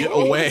get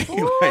away.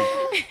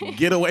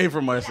 Get away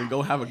from us and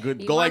go have a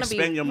good. Go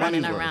spend your money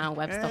around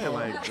Webster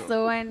Hall.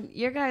 So when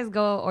you guys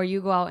go or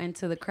you go out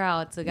into the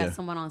crowd to get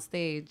someone on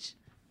stage,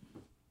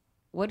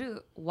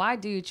 why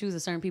do you choose a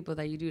certain people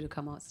that you do to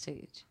come on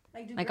stage?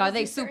 Like are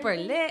they super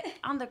lit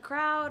on the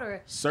crowd, or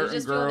you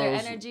just feel their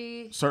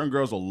energy? Certain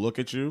girls will look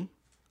at you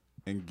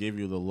and give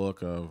you the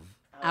look of,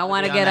 I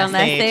want to get on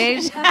that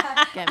stage.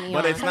 Get me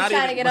but on. it's not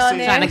trying even to get on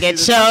there. Trying to get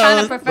shows.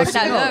 Trying to perfect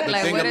that look. The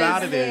Like, thing what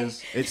about is it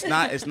is,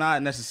 it's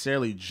not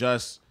necessarily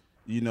just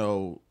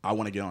I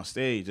want to get on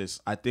stage.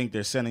 I think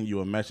they're sending you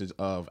a message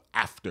of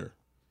after.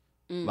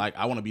 Like,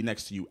 I want to be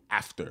next to you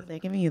after. They're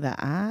giving you the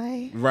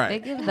eye. Right. They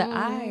give the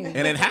eye.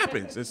 And it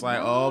happens. It's like,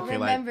 okay,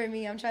 Remember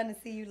me. I'm trying to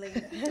see you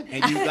later.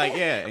 and you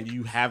and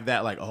you have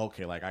that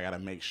okay, I gotta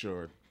make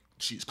sure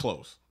she's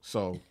close.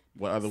 So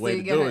what other way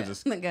to do it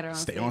is just get her on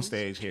stay stage. on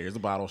stage. Here's the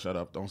bottle. Shut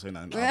up. Don't say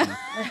nothing.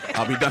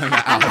 I'll be done in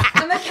an hour.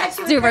 I'm gonna catch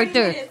you. Stay right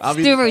there.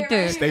 Stay right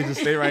there.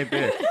 Stay right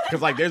there.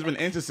 Because there's been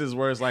instances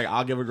where it's like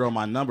I'll give a girl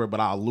my number, but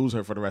I'll lose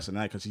her for the rest of the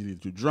night because she's either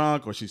too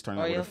drunk or she's turning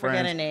Or up with you'll her friends.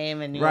 forget a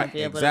name and you won't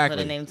be able to put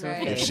a name to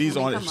Right. a If face. she's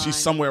Come on.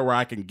 somewhere where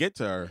I can get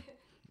to her,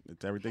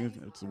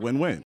 it's a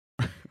win-win.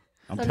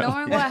 So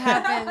knowing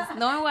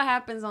what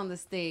happens on the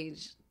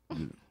stage,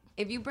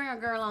 if you bring a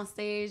girl on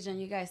stage and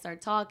you guys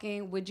start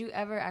talking, would you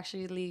ever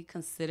actually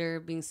consider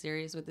being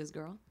serious with this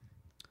girl?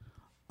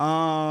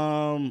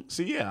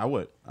 I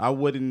would. I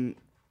wouldn't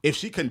if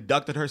she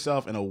conducted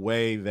herself in a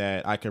way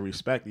that I can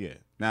respect. Yeah.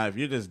 Now, if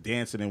you're just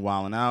dancing and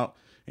wilding out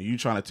and you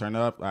trying to turn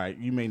up, all right,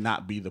 you may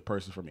not be the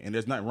person for me. And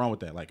there's nothing wrong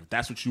with that. Like, if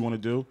that's what you want to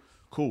do,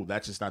 cool.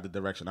 That's just not the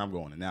direction I'm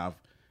going in. Now,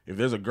 if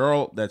there's a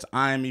girl that's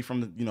eyeing me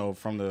from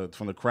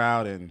the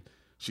crowd and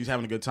she's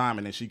having a good time,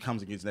 and then she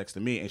comes and gets next to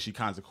me and she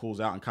kind of cools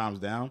out and calms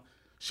down,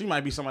 she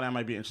might be somebody I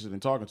might be interested in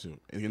talking to.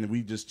 And then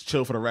we just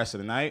chill for the rest of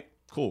the night.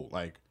 Cool.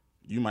 Like,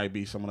 you might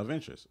be someone of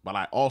interest. But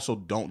I also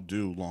don't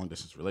do long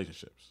distance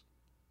relationships.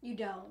 You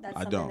don't. That's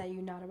something that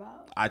you're not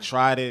about. I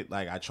tried it.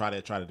 Like, I tried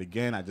it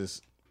again. It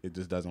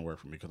just doesn't work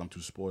for me because I'm too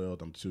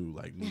spoiled. I'm too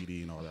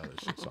needy and all that other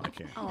shit. So I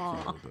can't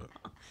really do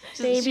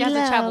it. She has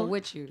to travel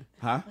with you.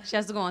 Huh? She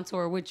has to go on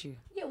tour with you.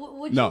 Yeah.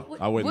 Would No, you?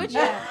 I wouldn't. Would you?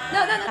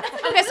 No.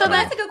 Okay, so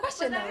that's a good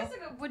question.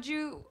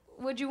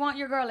 Would you want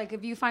your girl, like,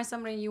 if you find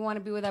somebody and you want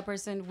to be with that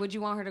person, would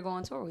you want her to go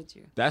on tour with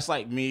you? That's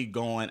like me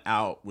going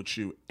out with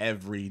you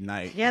every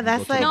night. Yeah, You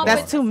that's go to like the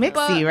that's bar. too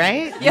mixy,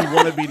 right? You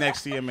want to be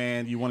next to your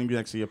man. You want to be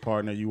next to your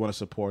partner. You want to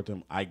support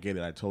them. I get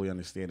it. I totally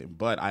understand it.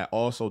 But I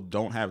also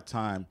don't have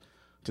time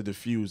to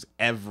diffuse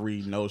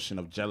every notion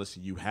of jealousy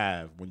you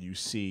have when you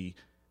see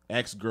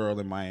X girl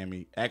in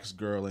Miami, X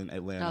girl in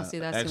Atlanta. Oh, see,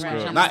 that's X too much.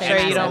 girl. I'm Not saying Sure,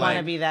 X you girl, don't want to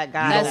like- be that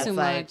guy That's that's too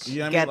like, much. You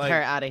know what I mean? get Like-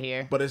 her out of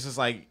here. But it's just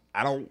like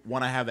I don't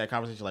want to have that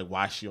conversation. Like,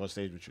 why is she on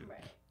stage with you,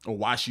 or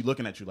why is she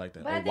looking at you like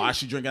that, But I or why is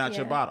think- she drinking out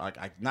your yeah. bottle?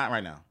 Like, not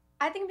right now.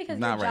 I think because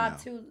Not your right job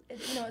now. too,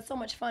 it's so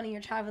much fun and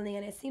you're traveling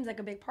and it seems like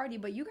a big party,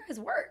 but you guys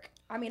work.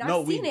 I mean,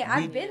 No, I've we- seen it. we-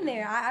 I've been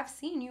there. I've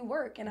seen you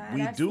work, and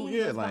I've do, seen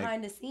yeah, what's like,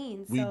 behind the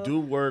scenes. We so. do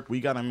work.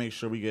 We gotta make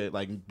sure we get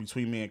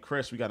between me and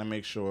Chris. We gotta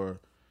make sure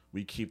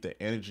we keep the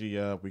energy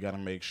up. We gotta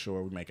make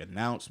sure we make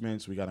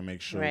announcements. We gotta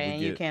make sure Right, we and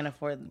get. you can't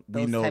afford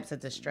we those know- types of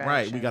distractions.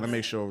 Right, we got to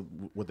make sure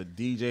with the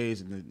DJs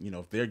and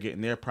if they're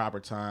getting their proper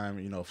time,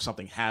 if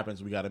something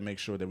happens, we got to make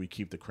sure that we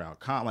keep the crowd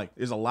calm. Like,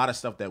 there's a lot of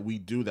stuff that we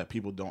do that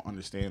people don't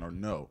understand or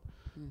know,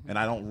 and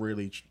I don't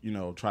really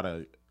try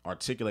to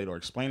articulate or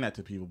explain that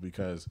to people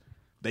because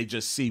they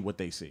just see what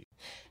they see.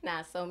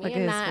 Nah, so me Look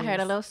and at his Nat face. heard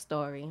a little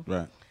story.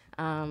 Right.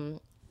 Um,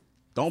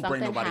 Don't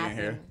bring something nobody in happened.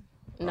 here.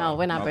 No,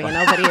 we're not okay. bringing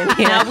nobody in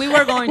here. Yeah, we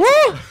were going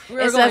to. We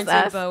were It's going just to,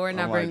 us. but we're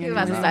not I'm bringing You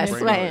about to do start not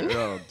bring sweating.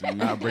 do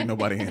not bring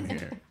nobody in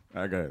here.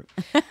 All right, go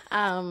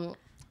ahead.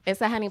 It's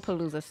a Honey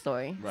Palooza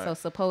story. Right. So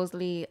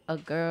supposedly a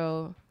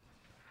girl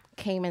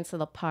came into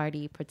the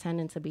party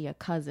pretending to be a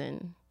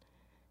cousin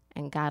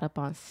and got up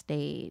on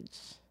stage.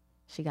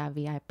 She got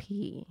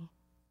VIP.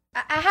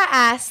 I had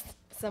asked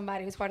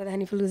somebody who's part of the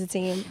Henny Palooza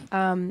team,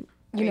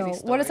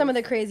 what are some of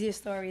the craziest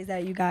stories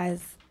that you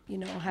guys,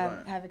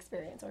 have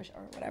experienced or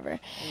whatever.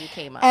 And you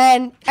came up.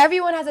 And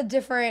everyone has a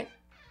different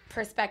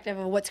perspective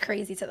of what's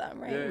crazy to them,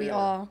 right? Yeah, We yeah.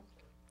 all.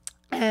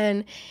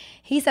 And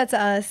he said to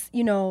us,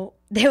 you know,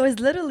 there was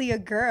literally a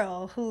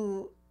girl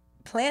who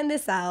planned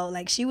this out,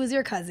 like she was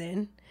your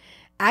cousin,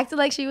 acted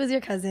like she was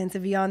your cousin to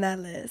be on that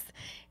list,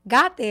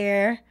 got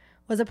there,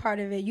 was a part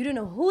of it. You didn't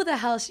know who the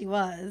hell she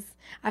was.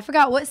 I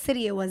forgot what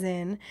city it was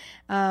in.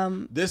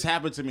 This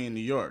happened to me in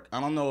New York.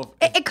 I don't know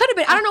if It could have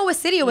been, I don't know what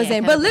city it was Yeah, it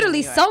in, could but have been literally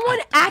New York. someone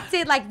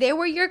acted like they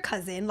were your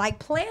cousin, like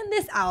planned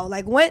this out,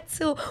 like went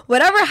to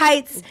whatever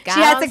heights Got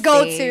she had on to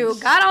go stage, to,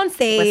 got on Was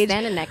stage,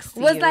 standing next to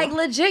was you. like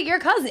legit your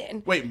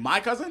cousin. wait, my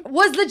cousin?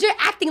 Was legit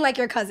acting like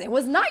your cousin,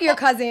 was not your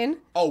cousin.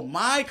 Oh,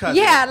 my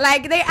cousin. Yeah,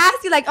 like they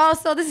asked you, like, oh,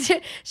 so this is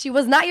she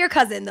was not your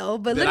cousin though,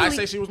 but Did I literally,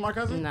 say she was my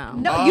cousin? No.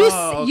 no,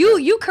 Oh,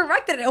 you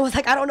corrected it and was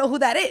like, I don't know who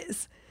that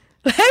is.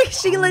 Like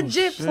she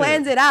legit shit.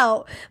 planned it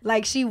out,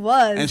 like she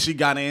was. And she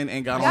got in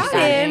and got on got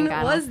stage. in,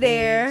 got on was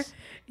there. stage.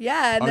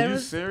 Yeah, and Are then you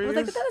was, I was serious?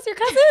 like, that was your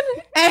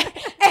cousin?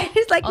 and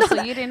he's like, Oh, no, so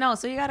that- you didn't know.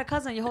 So you got a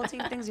cousin. Your whole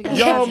team thinks you got a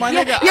Yo, cousin. my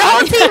nigga. your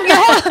whole team,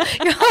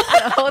 your whole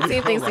The whole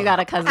team thinks you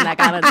got a cousin that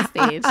got on the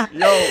stage.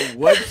 Yo,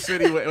 what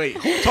city? Wait,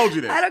 who told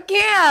you this? I don't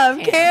Cam.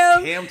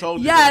 Cam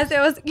told you Yes, this.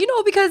 it was, you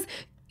know, because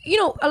you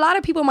know, a lot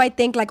of people might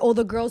think like, oh,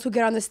 the girls who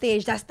get on the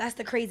stage, that's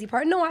the crazy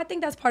part. No, I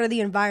think that's part of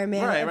the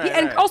environment. Right, right,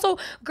 and right. also,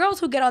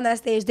 girls who get on that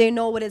stage, they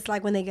know what it's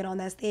like when they get on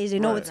that stage. They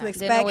know what to Right.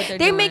 expect. what they're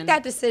They make doing.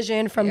 that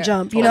decision from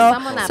jump, you For know?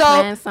 someone that So,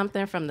 plans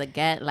something from the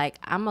get, like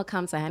I'm gonna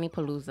come to Henny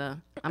Palooza.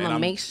 I'm gonna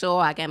I'm- make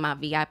sure I get my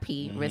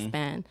VIP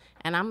wristband,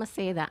 and I'm gonna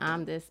say that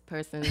I'm this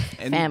person's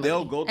And family.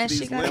 they'll go to And she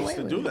these got lengths away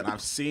to with do it. that.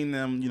 I've seen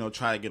them,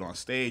 try to get on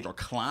stage or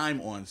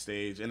climb on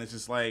stage, and it's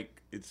just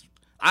like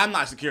I'm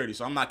not security,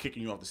 so I'm not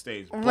kicking you off the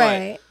stage. But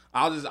Right.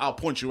 I'll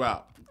point you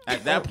out.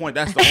 At that point,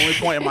 that's the only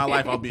point in my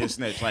life I'll be a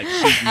snitch. Like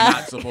she's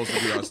not supposed to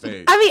be on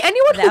stage. I mean,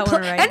 anyone That who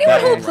one right anyone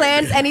there. who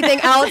plans anything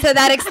out to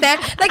that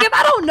extent, like if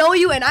I don't know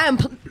you and I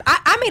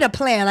made a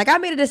plan, like I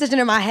made a decision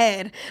in my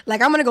head,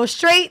 like I'm gonna go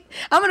straight,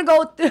 I'm gonna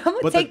But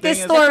the take this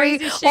thing is- story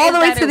The crazy shit all is the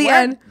way that to it the worked.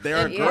 end. There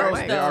are Yeah, girls.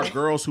 right. There are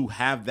girls who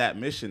have that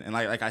mission, and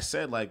like I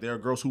said, like there are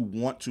girls who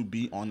want to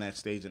be on that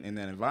stage and in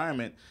that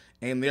environment,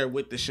 and they're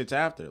with the shits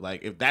after.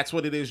 Like if that's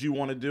what it is you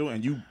want to do,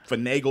 and you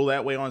finagle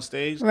that way on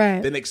stage,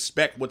 Right. then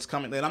expect what's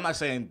coming. And I'm not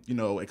saying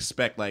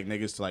expect like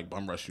niggas to like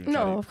bum rush you. and No,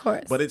 try to- of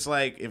course. But it's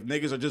like if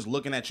niggas are just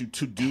looking at you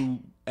to do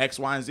X,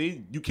 Y, and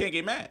Z, you can't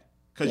get mad.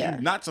 Because Yeah.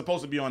 you're not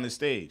supposed to be on this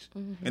stage.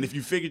 Mm-hmm. And if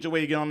you figured your way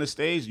to get on this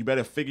stage, you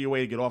better figure your way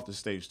to get off the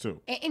stage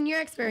too. In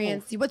your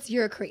experience, what's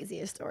your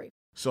craziest story?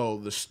 So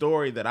the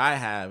story that I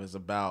have is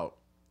about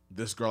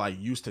this girl I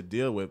used to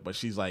deal with, but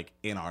she's like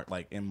in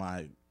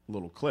my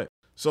little clique.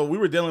 So we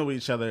were dealing with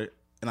each other,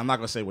 and I'm not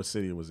gonna say what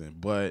city it was in,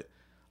 but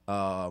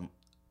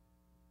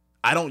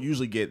I don't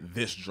usually get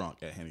this drunk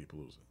at Henny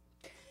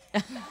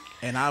Palooza.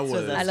 And I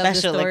was, I love this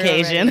Special story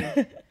occasion.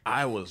 already.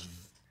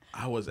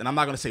 I was, and I'm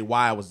not gonna say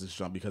why I was this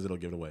drunk because it'll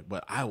give it away.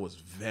 But I was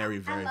very,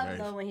 very, very.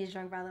 when he's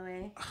drunk, by the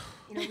way.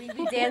 You know,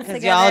 we dance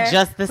together. y'all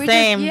just the We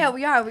same. yeah,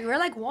 we are. We're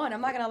like one.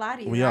 I'm not gonna lie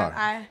to you. We are,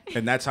 I,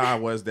 and that's how I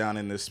was down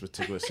in this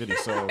particular city.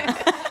 So,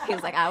 He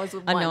was like, I was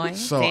with one. Annoying.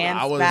 so Dance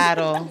I was,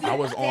 battle. I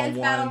was on dance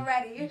battle one.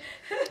 ready.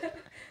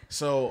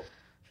 So,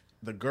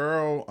 the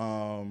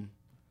girl,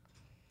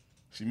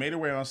 she made her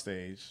way on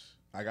stage.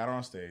 I got her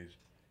on stage,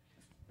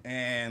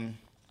 and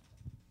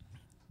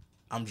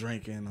I'm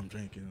drinking.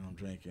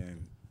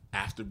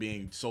 After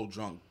being so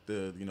drunk,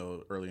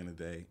 early in the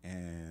day,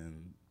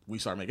 and we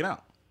start making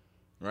out,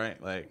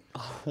 right? Like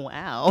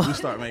Wow. we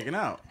start making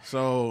out.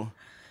 So,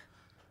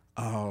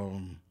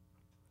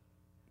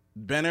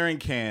 Benner and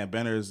Cam.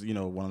 Benner's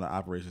one of the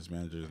operations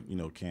managers.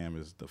 Cam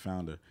is the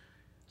founder.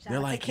 They're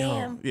out like, to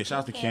Cam. yo, yeah, shout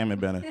out to Cam and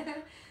Benner.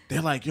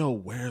 They're like, yo,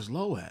 where's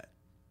Lo at?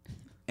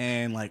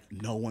 And like,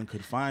 no one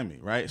could find me,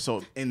 right?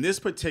 So in this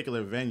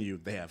particular venue,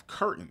 they have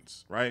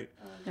curtains, right?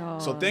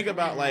 So think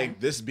about like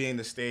this being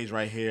the stage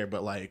right here,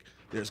 but like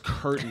there's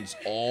curtains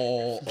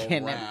all Can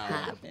it around,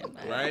 happen?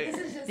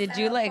 right? Did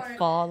you like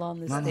fall on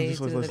the No, stage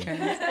just through the listen.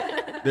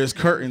 curtains? There's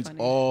curtains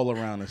all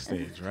around the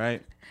stage,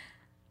 right?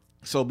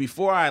 So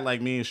before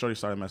me and Shorty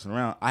started messing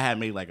around, I had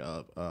made like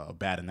a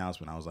bad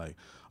announcement. I was like,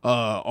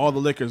 all the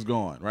liquor's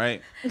gone,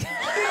 right?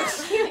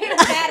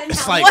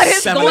 It's like What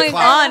is 7 going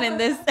o'clock. on in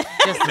this?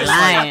 Just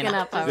lying. Fucking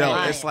up Yo,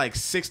 already. it's like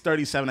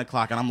 6:30, 7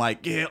 o'clock, and I'm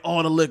like, yeah,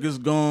 all the liquor's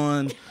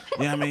gone.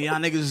 Yeah, I mean, y'all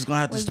niggas is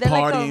gonna have to Was there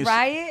party. like a and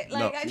riot? No.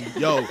 Like, I-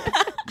 Yo,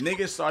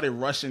 niggas started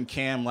rushing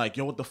Cam like,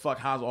 yo, what the fuck?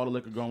 How's all the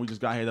liquor going? We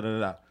just got here, da da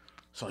da.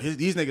 So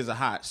these niggas are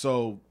hot.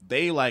 So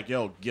they like,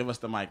 yo, give us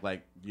the mic.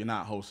 Like, you're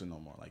not hosting no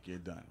more. Like, you're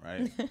done,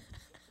 right?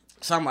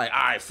 So I'm like, all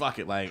right, fuck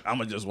it. Like, I'm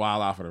gonna just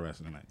wild out for the rest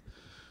of the night.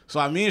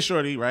 So me and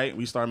Shorty, right,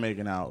 we start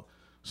making out.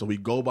 So we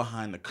go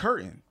behind the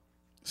curtain.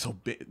 So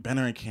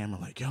Benner and Cam are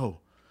like, yo,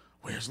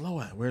 where's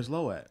Lo at? Where's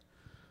Lo at?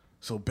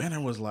 So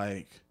Benner was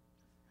like,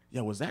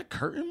 yo, was that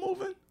curtain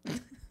moving?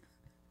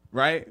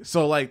 Right?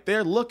 So like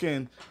they're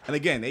looking, and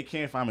again, they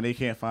can't find me.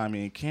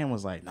 And Cam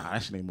was like, nah,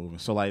 that shit ain't moving.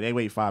 So like they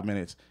wait 5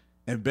 minutes,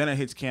 and Benner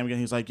hits Cam again.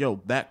 He's like,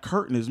 yo, that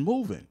curtain is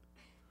moving.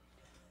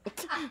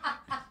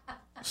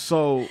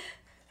 So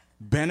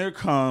Benner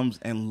comes,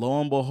 and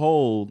lo and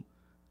behold,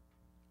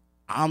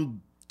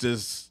 I'm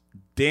just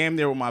damn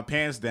near with my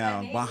pants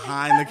down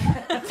behind the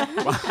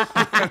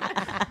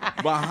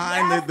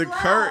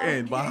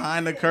curtain,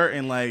 behind the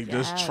curtain, like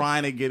just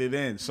trying to get it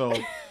in. So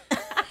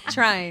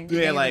trying.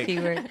 Yeah, like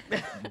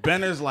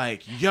Benner's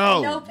like,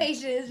 yo, No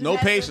patience. no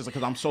patience,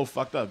 because I'm so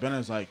fucked up.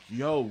 Benner's like,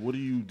 yo, what are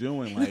you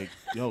doing? Like,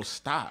 yo,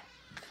 stop.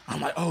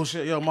 I'm like, oh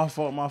shit, yo, my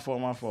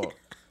fault.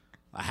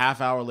 A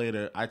half hour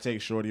later, I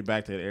take Shorty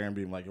back to the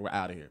Airbnb. I'm like, we're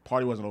out of here.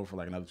 Party wasn't over for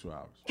like another 2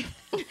 hours.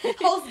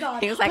 Host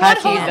gone. He was like, One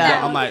 "Keys host down."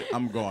 down. I'm like,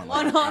 I'm going.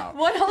 Like, out.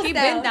 One host He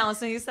down. been down,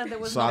 so you said there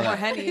was So no I more like-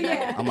 Henny.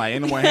 I'm like,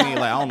 ain't no more Henny.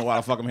 Like, I don't know why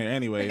the fuck I'm here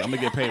anyway. I'm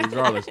gonna get paid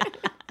regardless.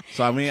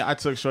 So I mean, I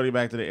took Shorty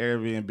back to the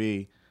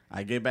Airbnb.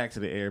 I get back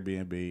to the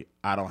Airbnb.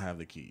 I don't have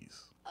the keys.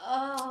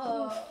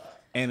 Oh.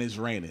 And it's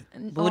raining.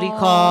 Booty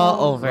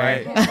call over.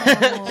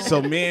 Right. So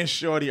me and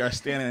Shorty are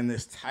standing in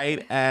this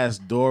tight ass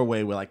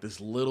doorway with like this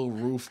little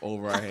roof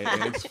over our head,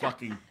 and it's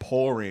fucking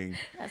pouring.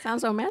 That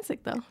sounds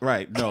romantic, though.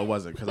 Right? No, it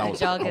wasn't, because I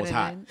was y'all get it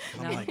hot. in?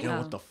 And I'm No, like, yo,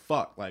 no. what the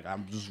fuck? Like,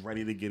 I'm just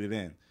ready to get it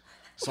in.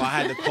 So I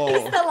had to call.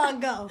 Still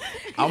on go.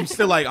 I'm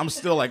still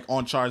like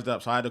on charged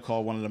up. So I had to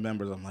call one of the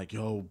members. I'm like,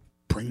 yo,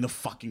 bring the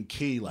fucking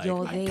key. Like,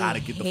 Yo, I they gotta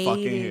get the fuck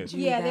in here. hated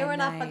you. Yeah, they that were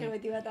not night. fucking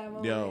with you at that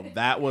moment. Yo,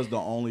 that was the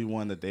only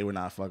one that they were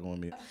not fucking with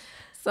me.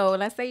 So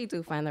let's say you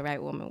do find the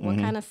right woman. What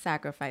Mm-hmm. kind of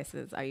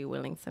sacrifices are you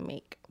willing to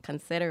make,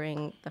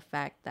 considering the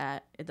fact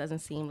that it doesn't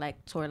seem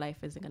like tour life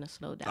isn't going to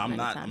slow down I'm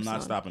anytime not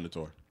soon? stopping the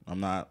tour. I'm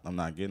not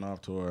getting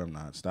off tour. I'm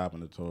not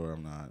stopping the tour.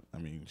 I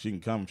mean, she can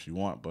come if she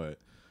want, but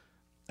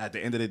at the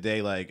end of the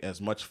day, like,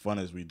 as much fun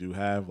as we do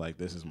have, like,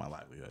 this is my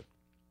livelihood.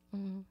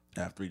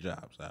 I have 3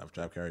 jobs. I have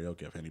Trap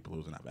Karaoke, I have Henny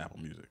Palooza, and I have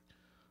Apple Music.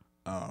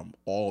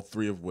 All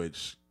 3 of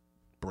which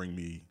bring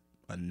me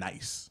a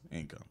nice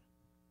income.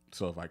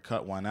 So if I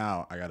cut one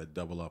out, I got to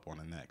double up on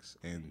the next.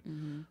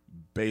 And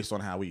based on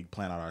how we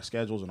plan out our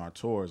schedules and our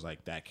tours,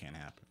 like, that can't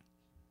happen.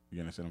 You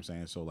understand what I'm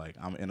saying? So, like,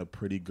 I'm in a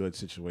pretty good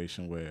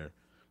situation where,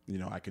 you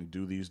know, I can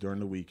do these during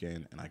the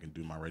weekend and I can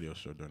do my radio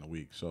show during the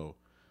week. So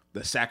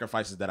the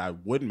sacrifices that I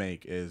would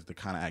make is the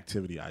kind of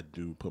activity I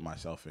do put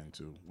myself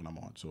into when I'm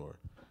on tour.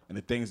 And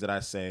the things that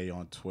I say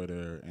on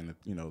Twitter and,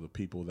 you know, the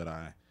people that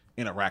I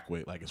interact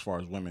with, like, as far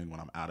as women when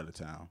I'm out of the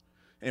town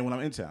and when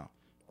I'm in town.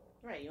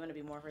 Right, you want to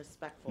be more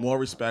respectful. More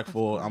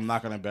respectful. I'm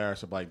not going to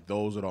embarrass her. Like,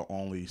 those are the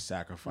only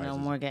sacrifices. No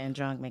more getting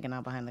drunk, making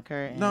out behind the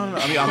curtain. No.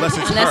 I mean, unless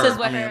it's Unless her. it's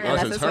with I mean, her.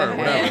 unless Unless it's it's her, with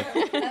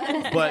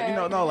whatever. But, you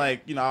know, no,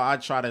 like, you know, I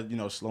try to, you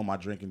know, slow my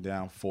drinking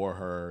down for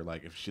her,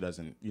 like, if she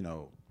doesn't, you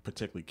know,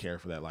 particularly care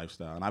for that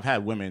lifestyle. And I've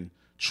had women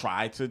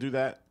try to do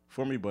that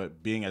for me,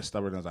 but being as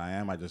stubborn as I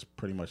am, I just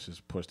pretty much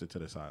just pushed it to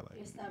the side. Like,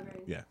 You're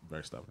stubborn. yeah,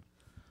 very stubborn.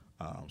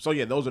 So,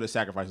 yeah, those are the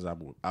sacrifices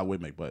I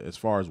would make. But as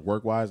far as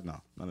work-wise,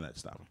 no, none of that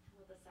stopping.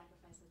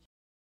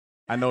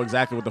 I know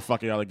exactly what the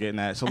fuck y'all are getting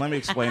at. So let me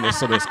explain this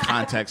so there's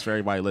context for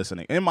everybody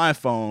listening. In my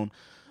phone,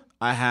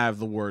 I have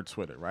the word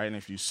Twitter, right? And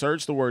if you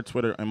search the word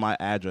Twitter in my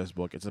address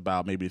book, it's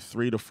about maybe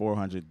 300 to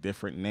 400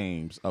 different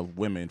names of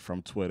women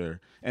from Twitter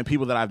and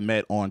people that I've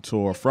met on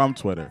tour from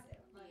Twitter.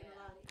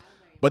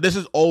 But this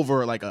is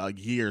over like a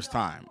year's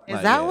time. Is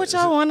Like, that yeah, what this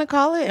y'all want to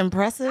call it?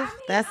 Impressive?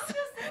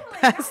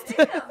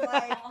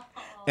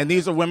 And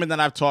these are women that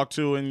I've talked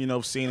to and, you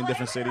know, seen in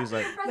different cities.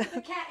 Like,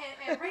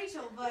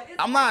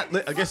 I'm not.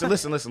 I guess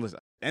listen.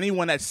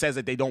 Anyone that says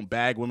that they don't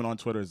bag women on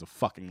Twitter is a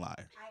fucking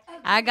liar.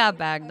 I got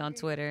bagged on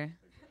Twitter.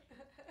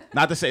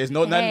 Not to say it's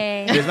no nothing.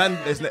 Hey. There's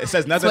nothing. It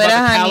says nothing Twitter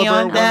about the honey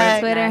caliber on of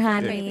that. women. Twitter Yeah,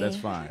 honey. that's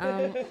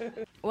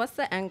fine. What's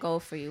the end goal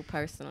for you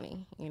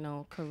personally? You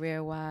know,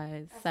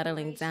 career-wise,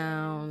 settling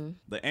down.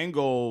 The end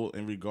goal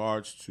in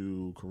regards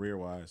to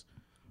career-wise,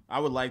 I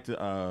would like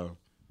to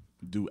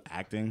do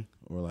acting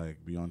or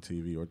like be on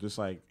TV or just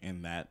like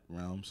in that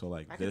realm. So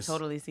like I could this,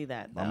 totally see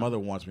that. my though. mother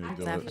wants me to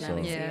do it. So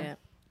Definitely see Yeah. it.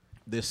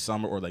 this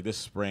summer or like this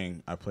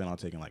spring, I plan on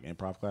taking like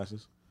improv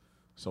classes.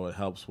 So it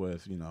helps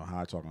with, you know, how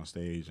I talk on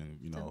stage and,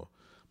 you know,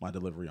 my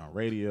delivery on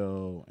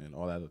radio and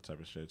all that other type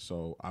of shit.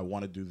 So I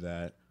want to do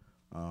that.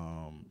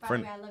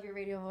 Friend, I love your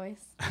radio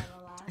voice. I don't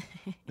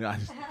you know, I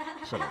just,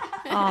 shut up.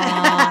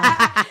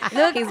 Aw.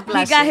 Look, He's he got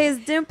blushing. his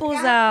dimples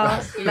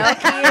out.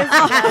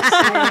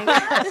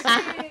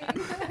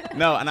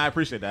 No, and I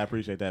appreciate that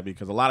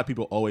because a lot of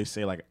people always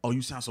say like, "Oh,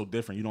 you sound so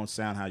different. You don't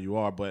sound how you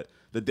are." But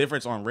the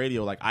difference on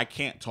radio, like I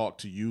can't talk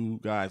to you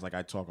guys like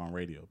I talk on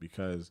radio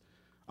because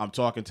I'm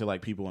talking to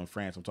like people in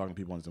France. I'm talking to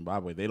people in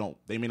Zimbabwe.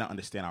 They may not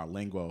understand our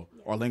lingo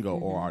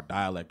or our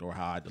dialect or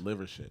how I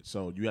deliver shit.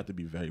 So you have to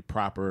be very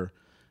proper,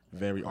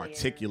 very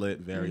articulate,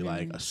 very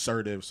like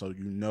assertive, so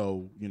you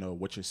know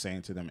what you're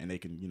saying to them and they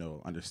can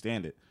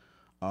understand it.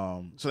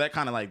 So that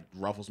kind of like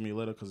ruffles me a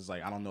little because it's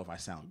like I don't know if I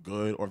sound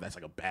good or if that's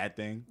like a bad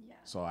thing. Yeah.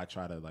 So I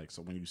try to like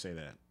so when you say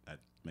that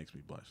makes me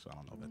blush. So I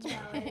don't know if that's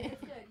bad.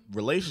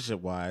 Relationship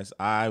wise,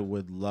 I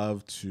would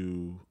love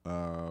to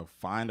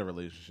find a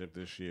relationship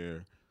this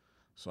year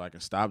so I can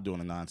stop doing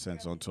the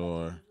nonsense on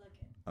tour.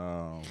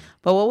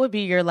 But what would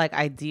be your like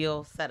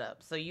ideal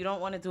setup? So you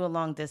don't want to do a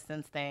long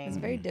distance thing. It's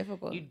very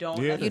difficult. You don't.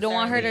 Yeah. You don't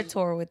want her to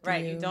necessarily- tour with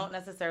Right. you. You don't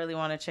necessarily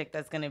want a chick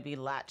that's gonna be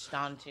latched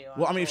onto.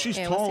 Well, I mean, if she's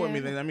Yeah, touring what's with me,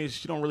 your- then that means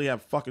she don't really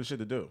have fucking shit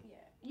to do.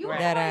 You want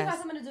That somebody who ass. has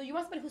something to do. You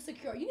want somebody who's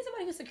secure. You need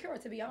somebody who's secure,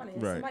 to be honest.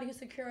 Right. Somebody who's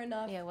secure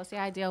enough. Yeah, what's the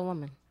ideal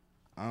woman?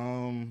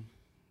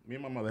 Me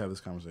and my mother have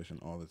this conversation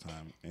all the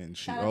time, and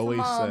she Shout out to always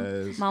Mom.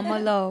 says, Mama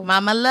low.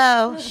 Mama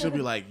Low. she'll be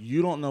like,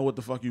 "You don't know what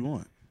the fuck you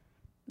want."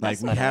 Like,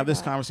 we have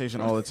this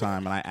conversation all the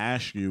time, and I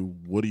ask you,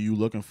 "What are you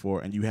looking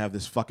for?" And you have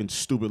this fucking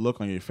stupid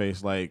look on your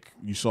face, like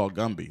you saw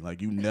Gumby.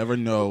 Like, you never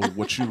know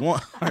what you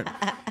want.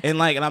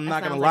 And I'm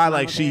not gonna sounds lie,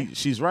 like like Mama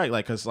she's right.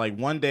 Like, cause like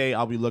one day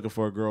I'll be looking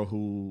for a girl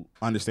who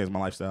understands my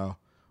lifestyle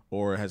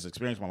or has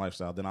experienced my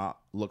lifestyle. Then I'll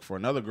look for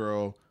another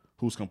girl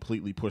who's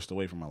completely pushed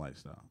away from my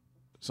lifestyle.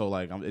 So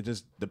like, it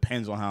just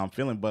depends on how I'm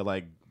feeling. But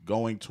like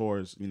going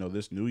towards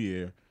this new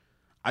year,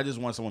 I just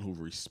want someone who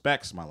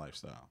respects my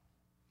lifestyle.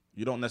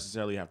 You don't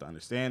necessarily have to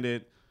understand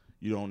it.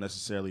 You don't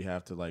necessarily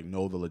have to like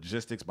know the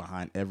logistics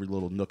behind every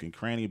little nook and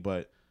cranny,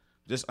 but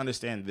just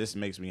understand this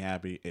makes me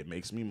happy. It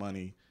makes me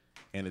money,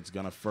 and it's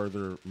gonna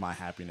further my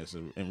happiness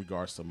in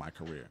regards to my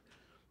career.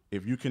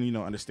 If you can,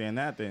 understand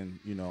that, then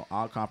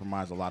I'll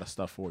compromise a lot of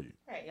stuff for you.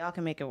 Right, y'all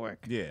can make it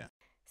work. Yeah.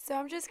 So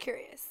I'm just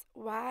curious,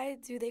 why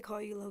do they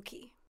call you low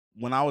key?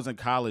 When I was in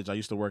college, I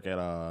used to work at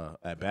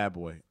Bad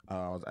Boy.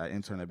 I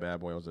interned at Bad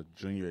Boy. I was a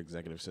junior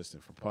executive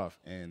assistant for Puff.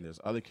 And there's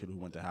other kid who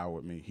went to Howard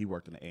with me. He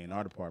worked in the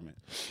A&R department.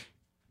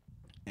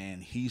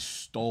 And he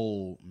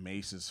stole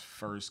Mace's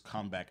first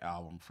comeback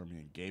album from me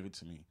and gave it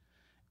to me.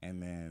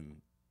 And then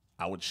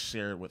I would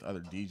share it with other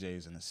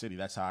DJs in the city.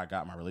 That's how I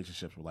got my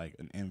relationships with like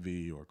an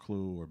Envy or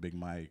Clue or Big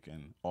Mike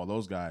and all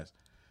those guys.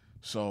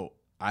 So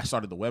I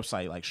started the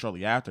website like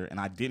shortly after, and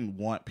I didn't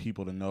want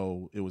people to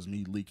know it was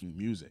me leaking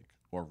music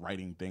or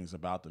writing things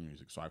about the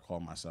music. So I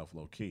called myself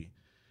Low Key.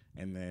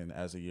 And then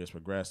as the years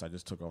progressed, I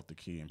just took off the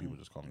key and people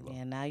just call me Low.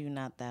 Yeah, now you're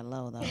not that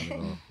low, though. Yeah,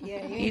 you,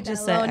 You ain't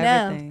just that said low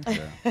now. everything.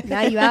 Yeah.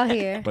 Now you out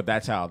here. But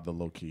that's how the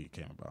Low Key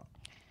came about.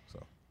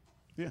 So,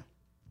 yeah.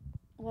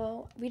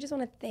 Well, we just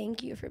want to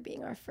thank you for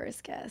being our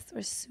first guest.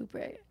 We're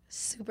super,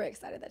 super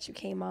excited that you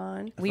came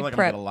on. I We feel like I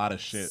get prepped a lot of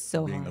shit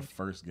so being hard. the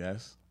first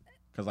guest.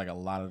 Because like a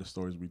lot of the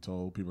stories we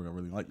told, people are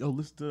really like, yo,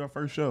 listen to our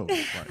first show.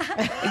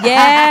 Like,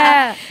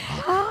 Yeah.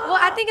 Well,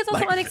 I think it's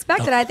also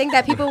unexpected. I think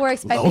that people were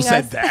expecting Lo us.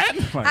 said that?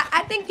 Like,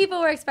 I think people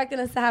were expecting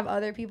us to have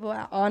other people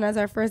on as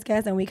our first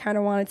guest, and we kind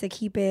of wanted to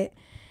keep it.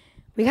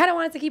 We kind of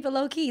wanted to keep it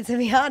low key, to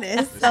be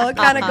honest. So it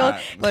kind of goes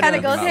not hand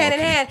in low-key.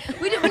 hand.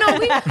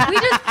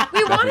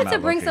 We wanted not to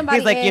bring low-key. somebody.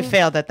 He's like, you in.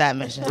 failed at that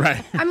mission.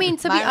 right. I mean,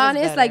 to be Mine was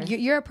honest, like better.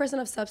 you're a person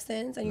of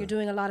substance and you're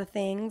doing a lot of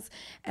things,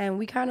 and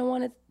we kind of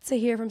wanted to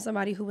hear from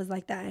somebody who was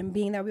like that. And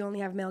being that we only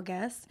have male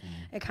guests,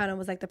 it kind of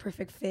was like the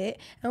perfect fit,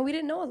 and we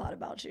didn't know a lot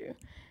about you.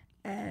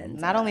 And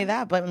Not only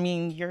that, but I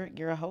mean,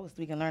 you're a host.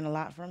 We can learn a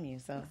lot from you.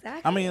 So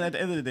exactly. I mean, at the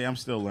end of the day, I'm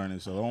still learning.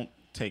 So don't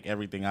take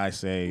everything I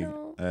say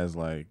No. as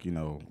like,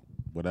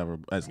 whatever,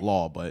 as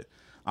law. But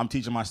I'm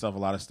teaching myself a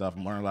lot of stuff.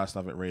 I'm learning a lot of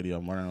stuff at radio.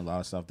 I'm learning a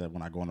lot of stuff that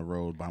when I go on the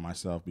road by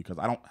myself because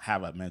I don't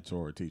have a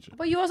mentor or teacher.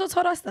 But you also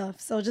taught us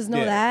stuff, so just know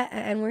Yeah. that.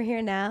 And we're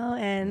here now,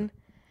 and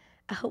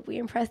I hope we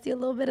impressed you a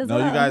little bit as No,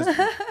 well. you guys,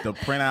 the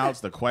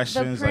printouts, the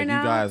questions, like you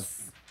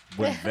guys printouts.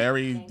 were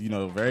very,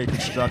 very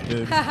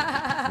constructive.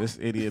 This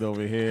idiot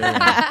over here, and the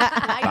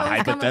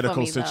hypothetical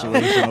me, though.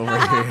 situation over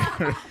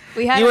here.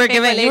 We had you a were fake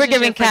giving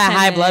relationship for Kat 10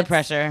 high blood minutes.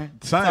 pressure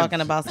Son,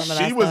 talking about some of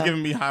that She was stuff.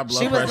 giving me high blood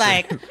She pressure. was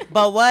like,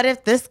 but what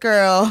if this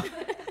girl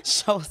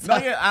shows No,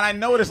 up? yeah, and I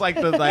know it's like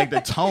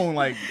the tone.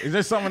 Like, is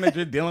there something that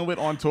you're dealing with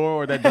on tour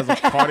or that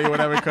doesn't party or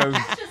whatever? Because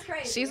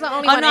She's the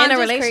only Oh, one no, in a I'm just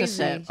relationship.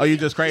 crazy. oh, you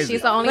just crazy.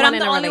 She's the only But one I'm in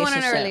the a only one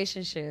in a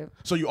relationship. relationship.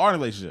 So you are in a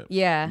relationship.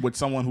 Yeah. With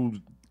someone who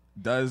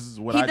does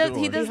what He I does. do.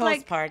 He or- does hosts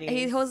like parties.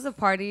 he hosts the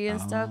party and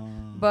stuff.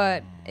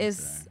 But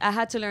it's I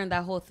had to learn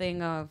that whole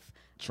thing of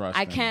Trust.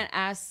 I me. can't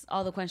ask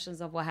all the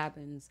questions of what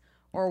happens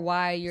or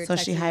why you're. So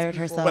she texting hired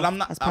these people. herself. But I'm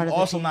not. As part I'm of the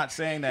also team. not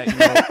saying that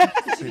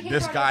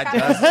this guy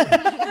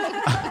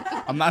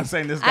does. I'm not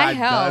saying this guy I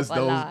help does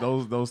a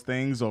lot. those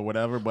things or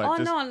whatever. But Oh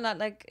just, no, I'm not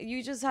like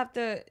you just have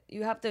to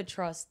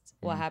trust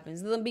what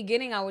happens. In the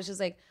beginning I was just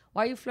like,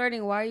 why are you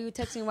flirting? Why are you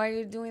texting? Why are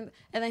you doing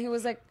and then he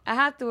was like, I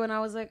have to and I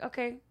was like,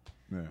 okay.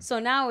 Yeah. So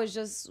now it's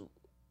just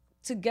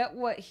to get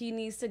what he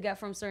needs to get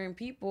from certain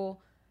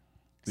people.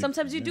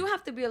 Sometimes you do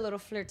have to be a little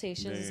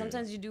flirtatious. Yeah.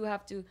 Sometimes you do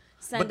have to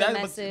send But a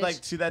that, message. but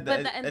like, see that,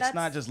 But that and it's not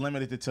that's- just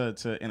limited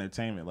to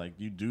entertainment. Like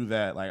you do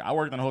that. Like I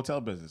worked in the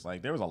hotel business.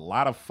 Like there was a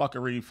lot of fuck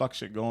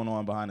shit going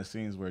on behind the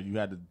scenes where you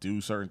had to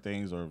do certain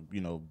things or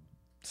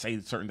say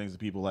certain things to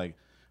people like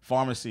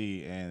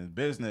pharmacy and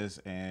business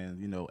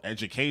and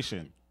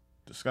education.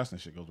 Disgusting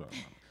shit goes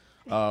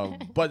on.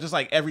 But just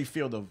like every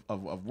field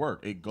of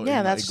work, it goes.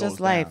 Yeah, it that's goes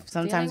just life. down.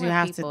 Sometimes Dealing you with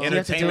have to. people. You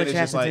have to do Entertainment what is you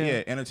have just to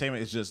like do.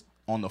 entertainment is just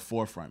on the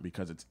forefront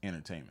because it's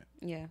entertainment.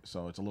 yeah.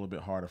 So it's a little bit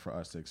harder for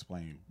us to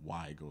explain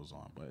why it goes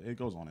on, but it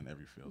goes on in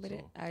every field. But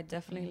So I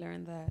definitely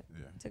learned that.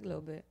 Yeah. It took a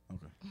little bit.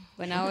 okay,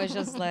 But now it's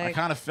just I like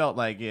kind of felt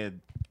like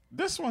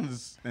this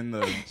one's in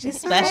the She's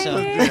special.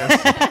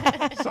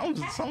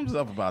 something's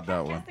up about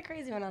that one. That's the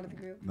crazy one out of the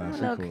group. Nah, A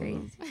she little cool,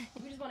 crazy.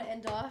 We just want to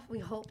end off. We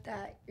hope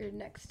that your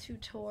next 2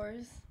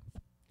 tours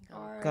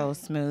are Go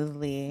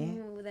smoothly.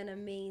 smooth and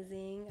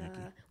amazing.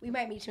 We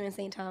might meet you in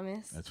St.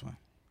 Thomas. That's fine.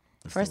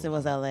 First it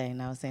was L.A.,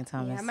 now it's St.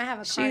 Thomas. Yeah, I might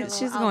have a carnival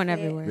She's going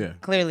outfit. everywhere. Yeah.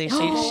 Clearly, she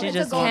It's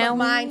just a goal won. of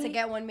mine to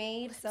get one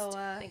made. So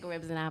I think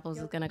Ribs and Apples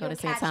is gonna go to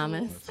St. catch me.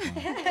 Thomas.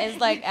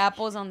 It's like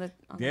apples on the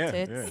Yeah,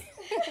 tits. yeah.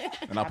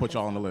 And I'll put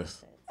y'all on the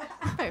list.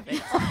 Perfect.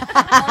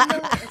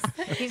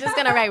 He's just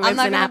gonna write Ribs I'm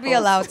not and gonna Apples. be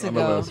allowed to On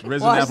the go. list.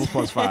 Ribs and apples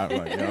plus 5.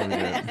 Like, yeah, I'll be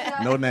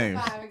good. No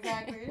names.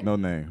 No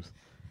names.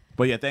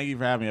 But yeah, thank you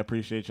for having me. I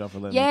appreciate y'all for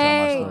letting me tell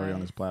Yay. my story on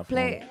this platform.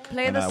 Play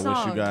and the I wish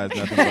song. you guys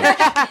nothing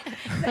but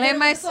Play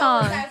my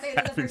song.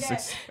 happy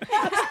success.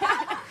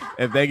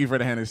 And thank you for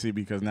the Hennessy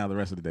because now the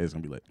rest of the day is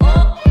gonna be lit.